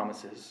keep His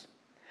promises.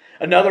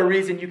 Another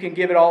reason you can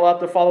give it all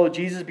up to follow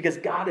Jesus because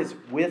God is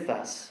with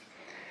us.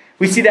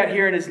 We see that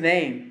here in His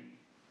name.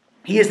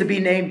 He is to be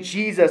named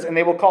Jesus, and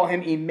they will call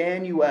Him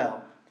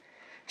Emmanuel.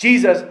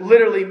 Jesus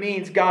literally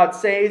means God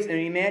saves, and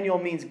Emmanuel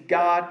means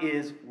God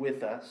is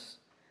with us.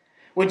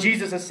 When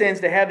Jesus ascends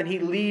to heaven, He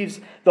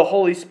leaves the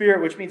Holy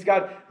Spirit, which means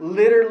God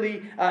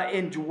literally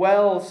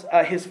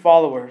indwells His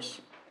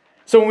followers.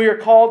 So when we are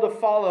called to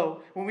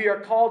follow, when we are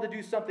called to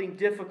do something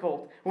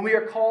difficult, when we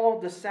are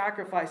called to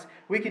sacrifice,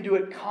 we can do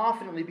it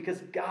confidently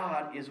because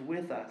God is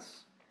with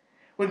us.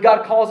 When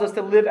God calls us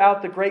to live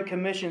out the Great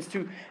Commissions,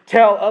 to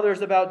tell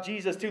others about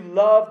Jesus, to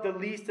love the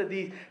least of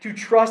these, to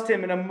trust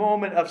Him in a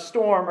moment of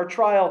storm or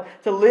trial,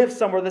 to live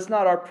somewhere that's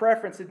not our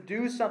preference, to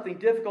do something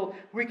difficult,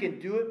 we can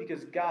do it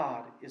because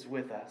God is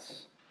with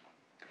us.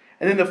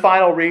 And then the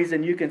final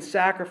reason you can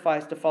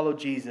sacrifice to follow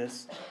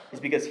Jesus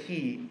is because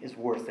He is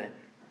worth it.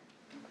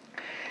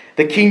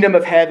 The kingdom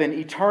of heaven,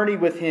 eternity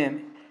with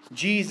Him,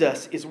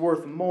 Jesus is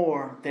worth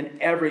more than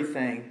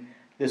everything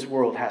this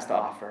world has to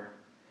offer.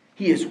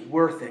 He is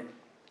worth it.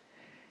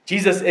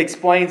 Jesus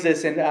explains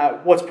this in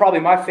what's probably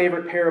my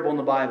favorite parable in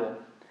the Bible.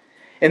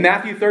 In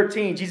Matthew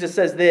 13, Jesus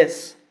says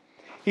this.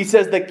 He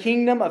says, "The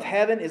kingdom of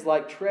heaven is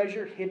like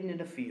treasure hidden in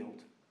a field.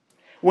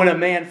 When a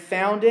man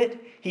found it,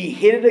 he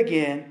hid it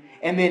again,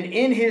 and then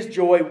in his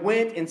joy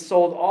went and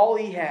sold all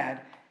he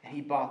had, and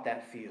he bought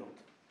that field."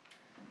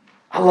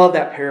 I love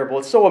that parable.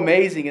 It's so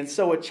amazing and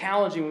so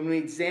challenging when we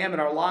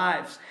examine our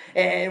lives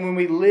and when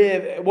we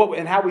live,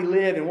 and how we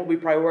live and what we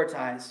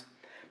prioritize.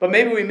 But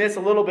maybe we miss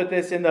a little bit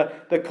this in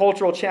the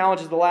cultural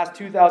challenges of the last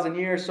 2,000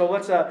 years. So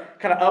let's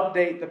kind of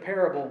update the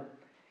parable.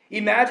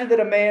 Imagine that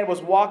a man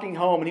was walking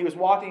home and he was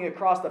walking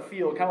across the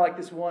field, kind of like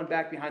this one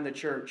back behind the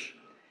church.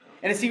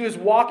 And as he was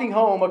walking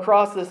home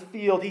across this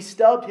field, he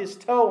stubbed his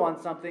toe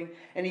on something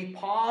and he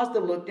paused to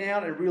look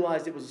down and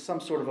realized it was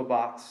some sort of a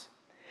box.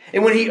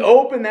 And when he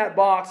opened that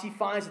box, he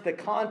finds that the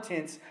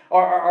contents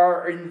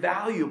are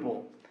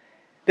invaluable.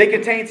 They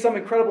contain some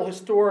incredible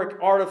historic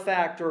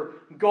artifact or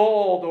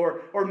gold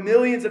or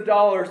millions of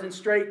dollars in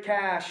straight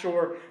cash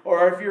or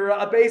if you're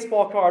a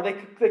baseball card,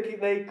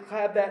 they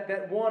have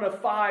that one of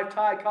 5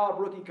 Ty Cobb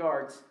rookie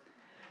cards.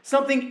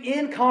 Something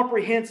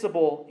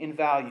incomprehensible in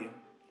value.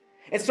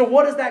 And so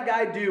what does that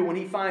guy do when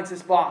he finds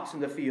this box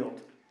in the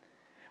field?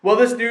 Well,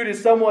 this dude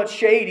is somewhat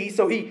shady,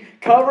 so he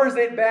covers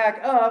it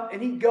back up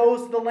and he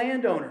goes to the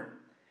landowner.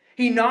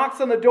 He knocks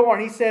on the door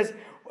and he says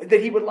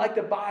that he would like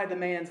to buy the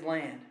man's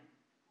land.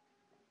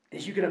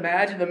 As you can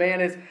imagine, the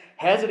man is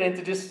hesitant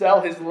to just sell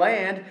his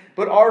land,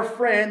 but our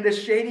friend,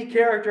 this shady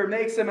character,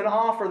 makes him an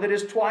offer that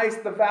is twice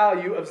the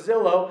value of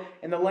Zillow,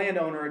 and the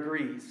landowner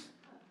agrees.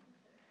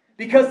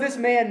 Because this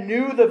man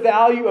knew the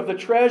value of the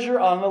treasure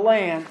on the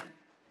land,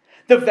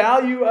 the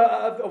value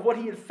of what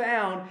he had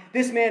found,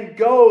 this man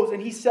goes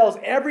and he sells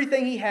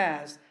everything he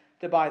has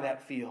to buy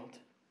that field.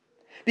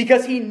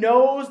 Because he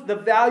knows the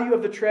value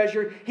of the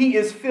treasure, he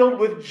is filled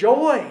with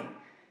joy.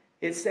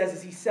 It says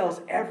as he sells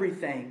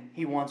everything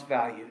he once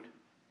valued.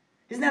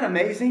 Isn't that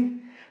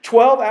amazing?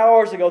 12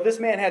 hours ago, this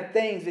man had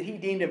things that he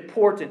deemed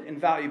important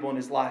and valuable in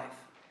his life.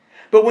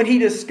 But when he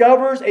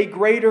discovers a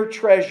greater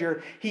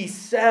treasure, he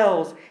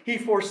sells, he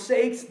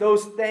forsakes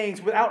those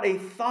things without a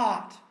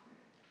thought.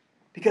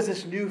 Because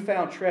this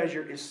newfound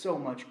treasure is so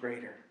much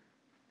greater.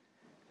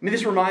 I mean,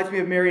 this reminds me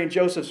of Mary and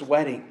Joseph's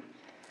wedding.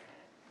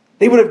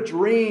 They would have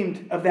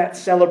dreamed of that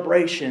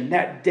celebration,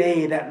 that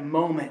day, that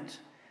moment,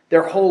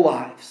 their whole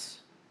lives.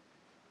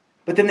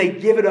 But then they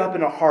give it up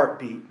in a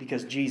heartbeat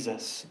because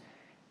Jesus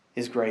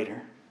is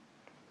greater.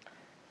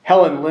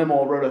 Helen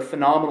Limmel wrote a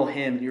phenomenal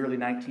hymn in the early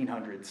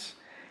 1900s,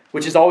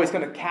 which is always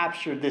going to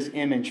capture this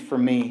image for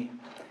me.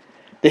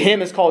 The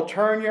hymn is called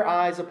 "Turn Your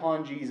Eyes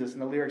Upon Jesus,"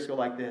 and the lyrics go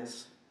like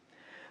this.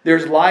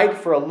 There's light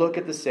for a look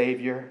at the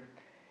Savior,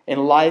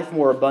 and life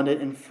more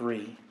abundant and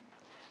free.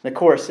 The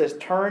chorus says,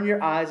 turn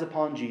your eyes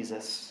upon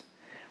Jesus.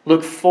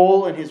 Look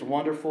full in His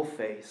wonderful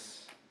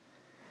face.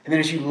 And then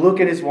as you look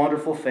at His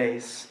wonderful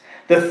face,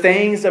 the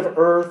things of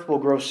earth will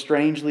grow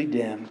strangely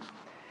dim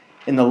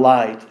in the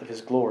light of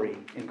His glory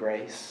and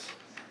grace.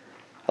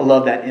 I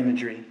love that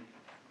imagery.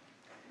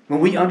 When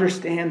we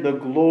understand the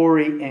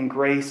glory and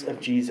grace of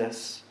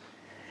Jesus,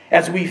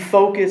 as we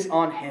focus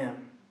on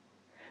Him,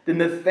 then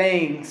the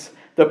things,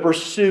 the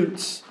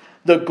pursuits,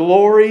 the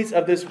glories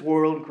of this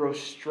world grow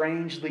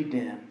strangely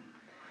dim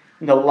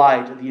in the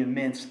light of the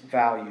immense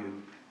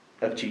value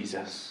of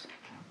Jesus.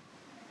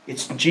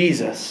 It's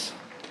Jesus.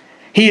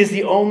 He is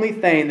the only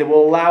thing that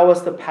will allow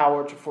us the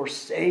power to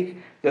forsake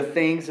the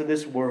things of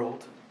this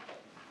world.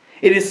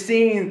 It is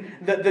seeing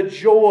the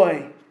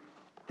joy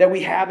that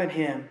we have in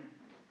Him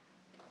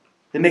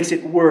that makes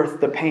it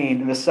worth the pain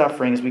and the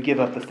suffering as we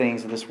give up the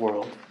things of this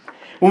world.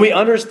 When we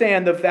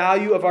understand the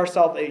value of our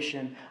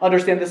salvation,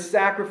 understand the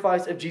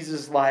sacrifice of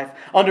Jesus' life,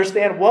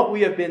 understand what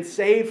we have been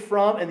saved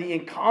from and the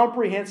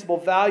incomprehensible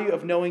value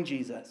of knowing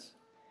Jesus,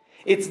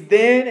 it's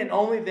then and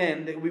only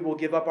then that we will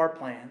give up our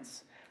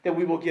plans, that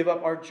we will give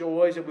up our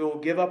joys, that we will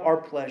give up our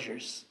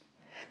pleasures,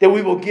 that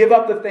we will give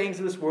up the things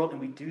of this world,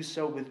 and we do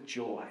so with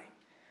joy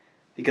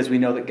because we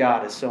know that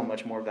God is so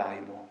much more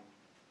valuable.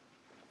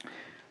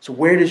 So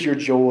where does your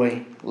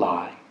joy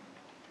lie?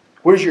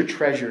 Where does your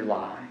treasure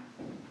lie?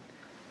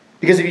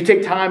 Because if you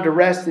take time to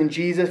rest in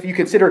Jesus, if you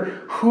consider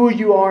who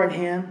you are in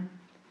Him,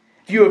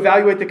 if you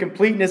evaluate the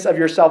completeness of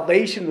your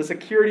salvation, the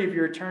security of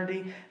your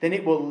eternity, then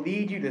it will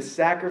lead you to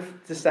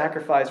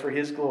sacrifice for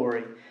His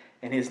glory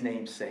and His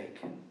name's sake.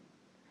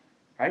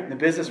 Right? In the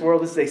business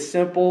world, this is a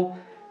simple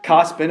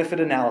cost-benefit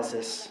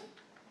analysis.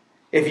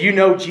 If you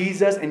know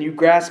Jesus and you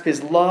grasp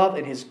His love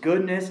and His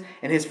goodness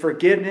and His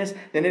forgiveness,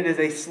 then it is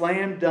a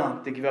slam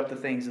dunk to give up the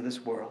things of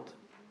this world.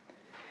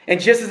 And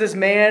just as this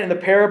man in the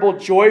parable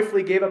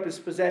joyfully gave up his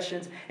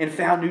possessions and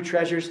found new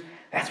treasures,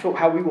 that's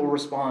how we will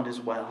respond as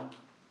well.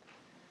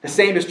 The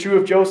same is true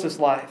of Joseph's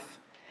life.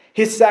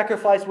 His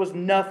sacrifice was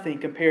nothing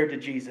compared to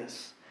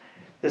Jesus.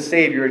 The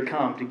Savior had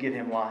come to give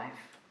him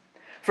life.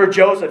 For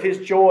Joseph, his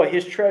joy,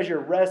 his treasure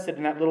rested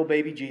in that little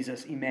baby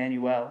Jesus,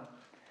 Emmanuel.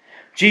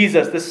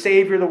 Jesus, the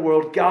Savior of the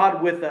world,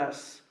 God with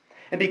us.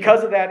 And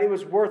because of that, it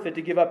was worth it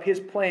to give up his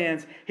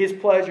plans, his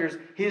pleasures,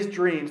 his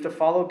dreams to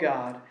follow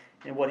God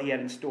and what He had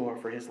in store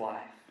for his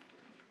life.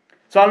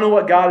 So I don't know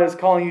what God is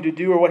calling you to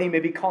do or what He may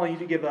be calling you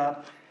to give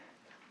up.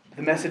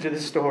 The message of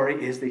this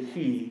story is that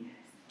He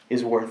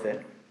is worth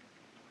it.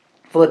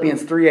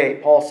 Philippians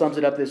 3:8, Paul sums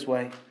it up this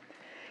way.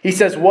 He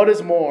says, what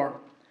is more,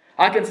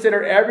 I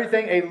consider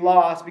everything a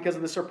loss because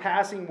of the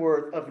surpassing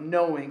worth of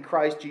knowing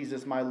Christ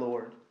Jesus my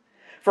Lord,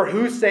 for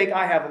whose sake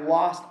I have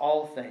lost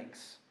all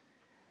things.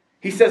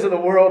 He says of the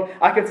world,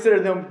 I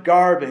consider them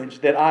garbage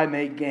that I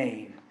may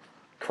gain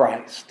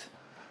Christ.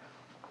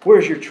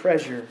 Where's your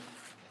treasure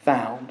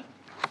found?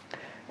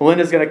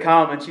 Melinda's going to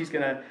come and she's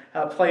going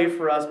to play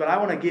for us, but I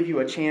want to give you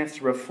a chance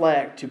to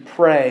reflect, to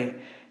pray,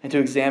 and to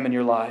examine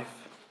your life.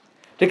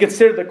 To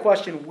consider the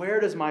question, where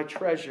does my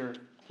treasure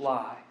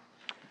lie?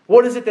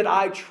 What is it that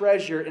I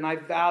treasure and I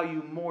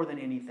value more than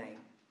anything?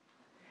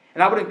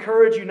 And I would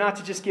encourage you not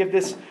to just give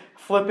this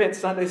flippant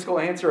Sunday school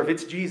answer of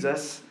it's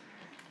Jesus,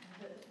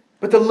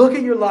 but to look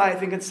at your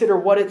life and consider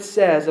what it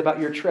says about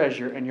your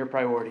treasure and your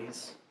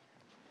priorities.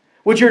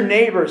 Would your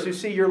neighbors who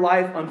see your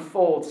life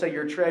unfold say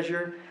your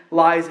treasure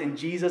lies in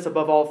Jesus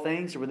above all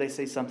things, or would they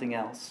say something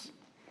else?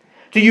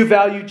 Do you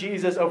value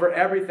Jesus over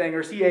everything,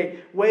 or is He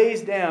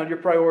weighs down your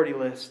priority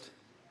list?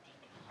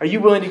 Are you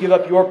willing to give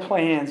up your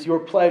plans, your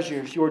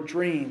pleasures, your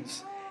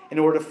dreams in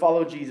order to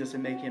follow Jesus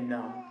and make Him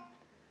known?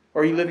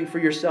 Or are you living for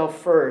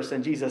yourself first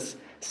and Jesus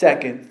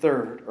second,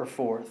 third, or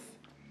fourth?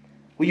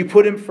 Will you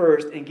put Him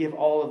first and give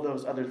all of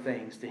those other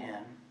things to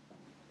Him?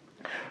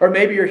 Or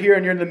maybe you're here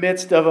and you're in the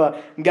midst of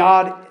a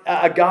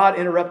God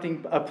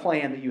interrupting a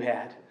plan that you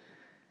had.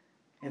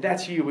 And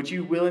that's you. Would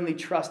you willingly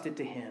trust it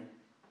to Him?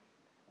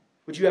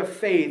 Would you have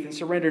faith and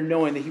surrender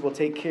knowing that He will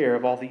take care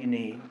of all that you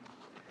need?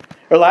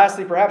 Or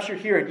lastly, perhaps you're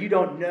here and you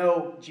don't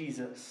know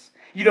Jesus.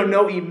 You don't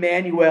know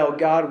Emmanuel,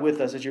 God with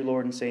us as your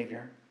Lord and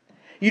Savior.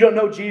 You don't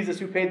know Jesus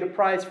who paid the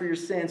price for your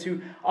sins,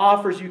 who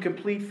offers you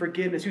complete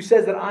forgiveness, who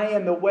says that I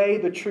am the way,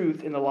 the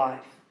truth, and the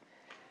life.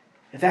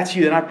 If that's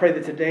you, then I pray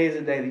that today is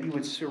a day that you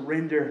would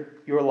surrender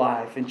your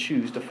life and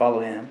choose to follow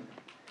Him.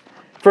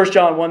 1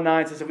 John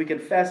 1:9 says, if we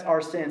confess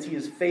our sins, He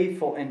is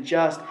faithful and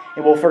just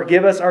and will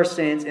forgive us our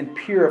sins and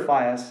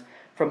purify us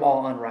from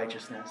all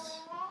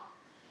unrighteousness.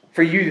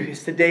 For you,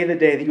 is today the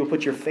day that you will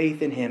put your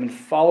faith in Him and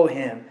follow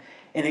Him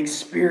and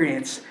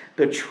experience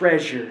the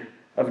treasure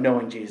of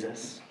knowing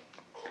Jesus.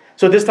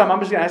 So this time I'm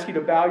just going to ask you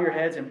to bow your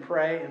heads and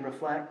pray and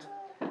reflect.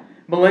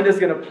 Melinda's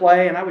going to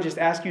play, and I would just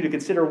ask you to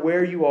consider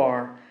where you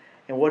are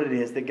and what it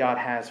is that God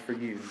has for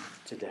you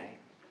today.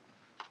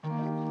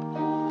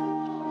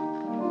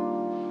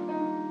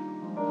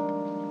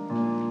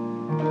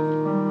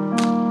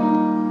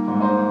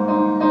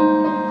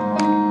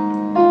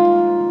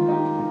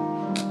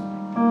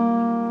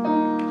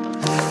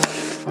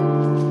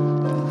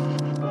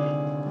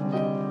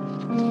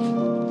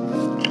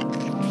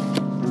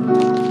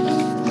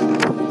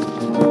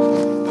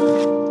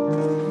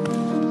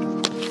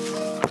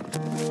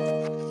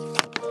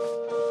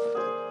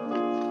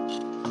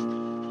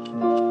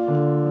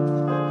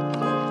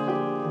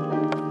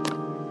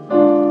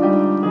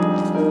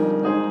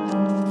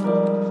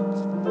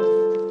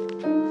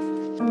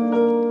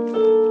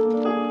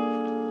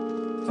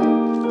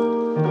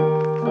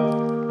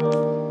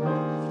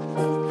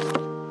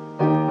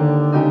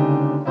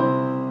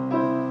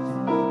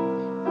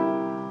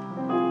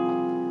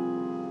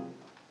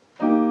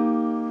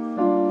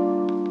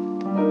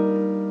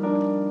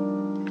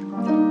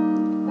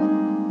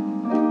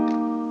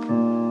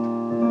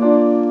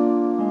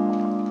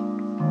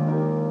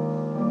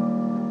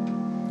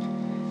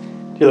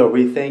 Dear Lord,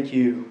 we thank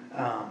you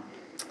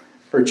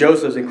for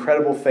Joseph's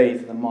incredible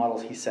faith and the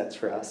models he sets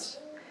for us.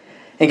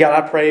 And God,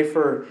 I pray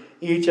for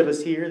each of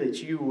us here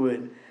that you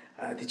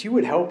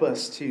would help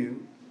us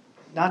to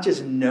not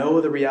just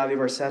know the reality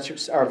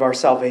of our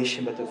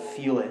salvation, but to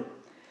feel it.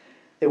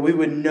 That we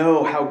would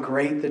know how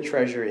great the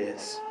treasure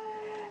is.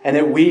 And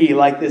that we,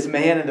 like this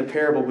man in the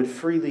parable, would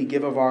freely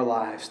give of our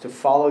lives to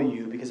follow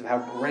you because of how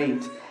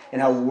great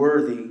and how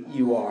worthy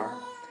you are.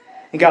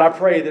 And God, I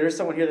pray that there's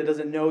someone here that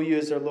doesn't know you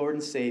as their Lord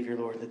and Savior,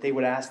 Lord, that they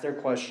would ask their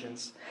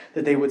questions,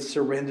 that they would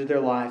surrender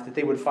their life, that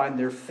they would find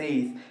their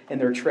faith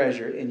and their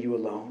treasure in you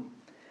alone.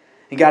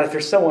 And God, if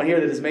there's someone here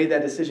that has made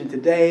that decision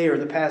today or in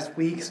the past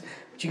weeks,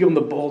 would you give them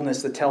the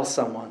boldness to tell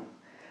someone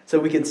so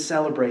we can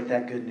celebrate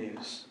that good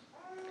news?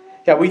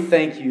 God, we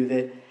thank you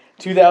that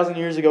 2,000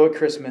 years ago at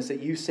Christmas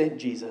that you sent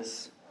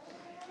Jesus.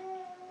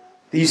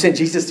 That you sent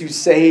Jesus to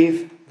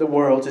save the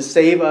world, to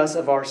save us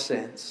of our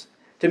sins,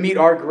 to meet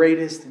our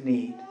greatest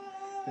need.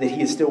 That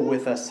He is still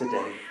with us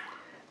today.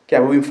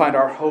 God, we find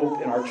our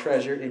hope and our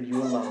treasure in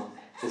you alone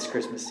this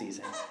Christmas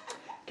season.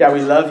 God,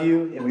 we love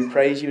you and we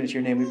praise you, and it's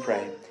your name we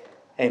pray.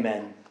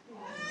 Amen.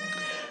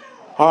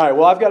 All right,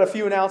 well, I've got a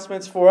few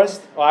announcements for us.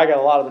 Well, I got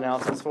a lot of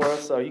announcements for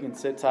us, so you can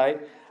sit tight.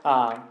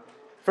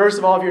 First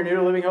of all, if you're new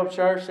to Living Hope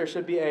Church, there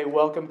should be a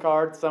welcome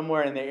card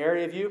somewhere in the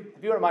area of you.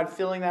 If you wouldn't mind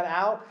filling that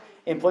out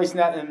and placing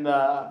that in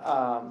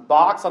the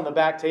box on the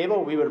back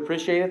table, we would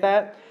appreciate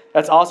that.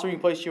 That's also where you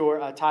can place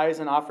your tithes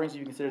and offerings if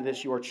you consider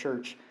this your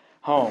church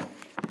home.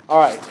 All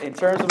right, in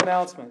terms of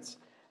announcements,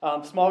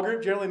 small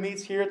group generally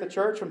meets here at the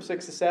church from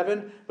 6 to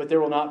 7, but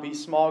there will not be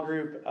small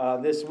group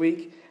this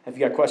week. If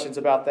you got questions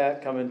about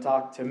that, come and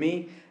talk to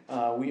me.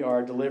 We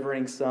are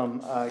delivering some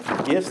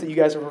gifts that you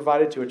guys have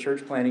provided to a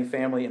church planting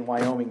family in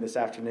Wyoming this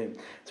afternoon.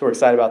 So we're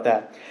excited about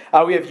that.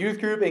 We have youth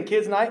group and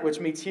kids night,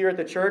 which meets here at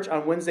the church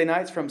on Wednesday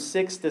nights from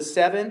 6 to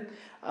 7.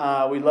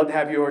 We'd love to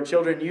have your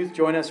children and youth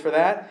join us for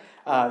that.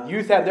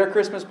 Youth had their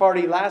Christmas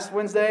party last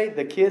Wednesday.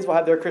 The kids will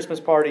have their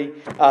Christmas party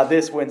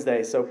this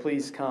Wednesday, so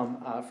please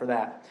come for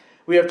that.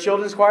 We have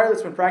children's choir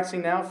that's been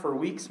practicing now for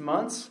weeks,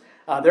 months.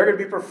 They're going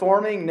to be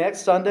performing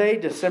next Sunday,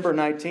 December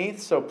 19th,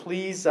 so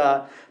please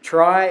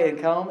try and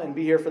come and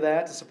be here for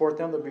that to support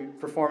them. They'll be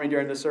performing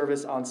during the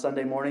service on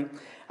Sunday morning.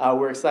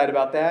 We're excited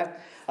about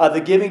that. The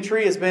giving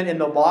tree has been in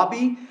the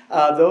lobby.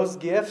 Those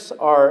gifts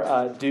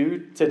are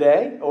due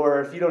today,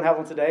 or if you don't have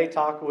them today,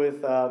 talk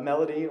with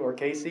Melody or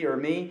Casey or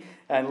me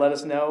and let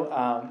us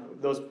know.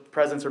 Those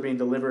presents are being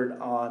delivered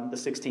on the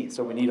 16th,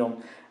 so we need them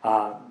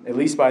at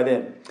least by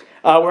then.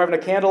 We're having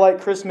a candlelight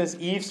Christmas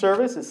Eve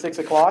service at 6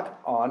 o'clock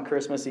on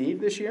Christmas Eve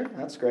this year.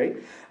 That's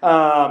great.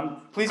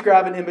 Please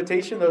grab an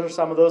invitation. Those are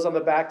some of those on the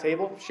back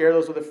table. Share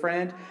those with a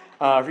friend.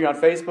 If you're on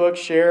Facebook,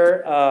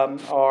 share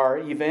our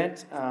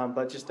event,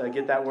 but just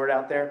get that word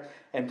out there,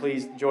 and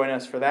please join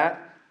us for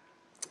that.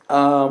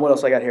 What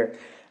else I got here?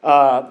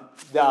 The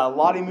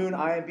Lottie Moon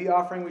IMB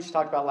offering, we just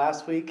talked about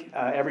last week.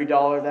 Every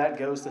dollar of that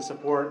goes to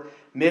support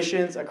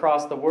missions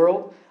across the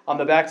world. On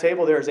the back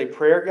table, there is a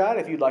prayer guide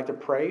if you'd like to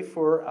pray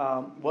for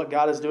what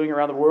God is doing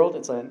around the world.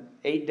 It's an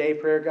 8-day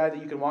prayer guide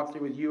that you can walk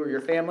through with you or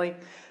your family.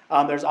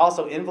 There's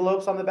also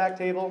envelopes on the back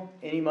table.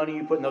 Any money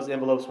you put in those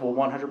envelopes will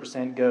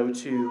 100% go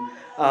to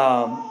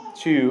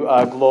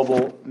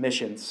global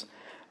missions.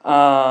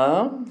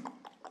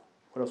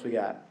 What else we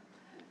got?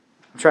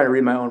 I'm trying to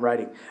read my own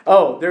writing.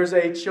 Oh, there's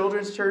a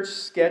children's church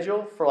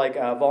schedule for like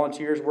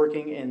volunteers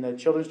working in the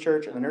children's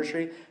church and the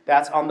nursery.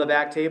 That's on the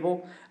back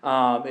table.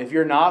 If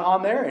you're not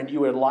on there and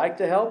you would like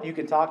to help, you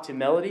can talk to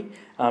Melody.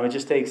 It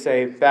just takes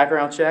a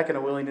background check and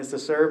a willingness to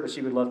serve, but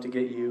she would love to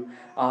get you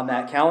on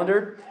that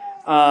calendar.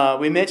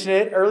 We mentioned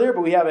it earlier,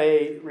 but we have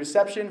a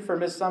reception for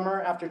Miss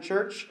Summer after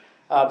church.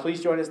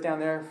 Please join us down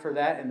there for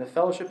that in the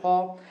fellowship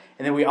hall.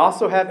 And then we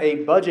also have a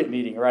budget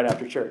meeting right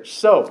after church.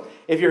 So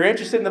if you're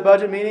interested in the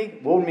budget meeting,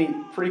 we'll meet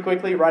pretty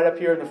quickly right up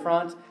here in the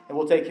front, and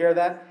we'll take care of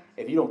that.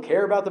 If you don't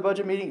care about the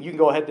budget meeting, you can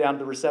go ahead down to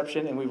the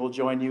reception, and we will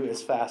join you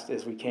as fast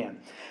as we can.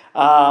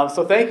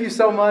 So thank you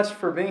so much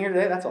for being here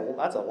today. That's a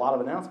lot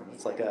of announcements.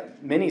 It's like a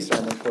mini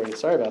sermon for you.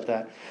 Sorry about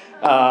that.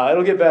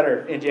 It'll get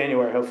better in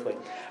January, hopefully.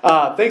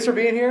 Thanks for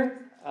being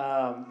here.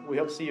 We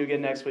hope to see you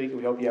again next week.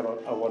 We hope you have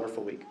a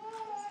wonderful week.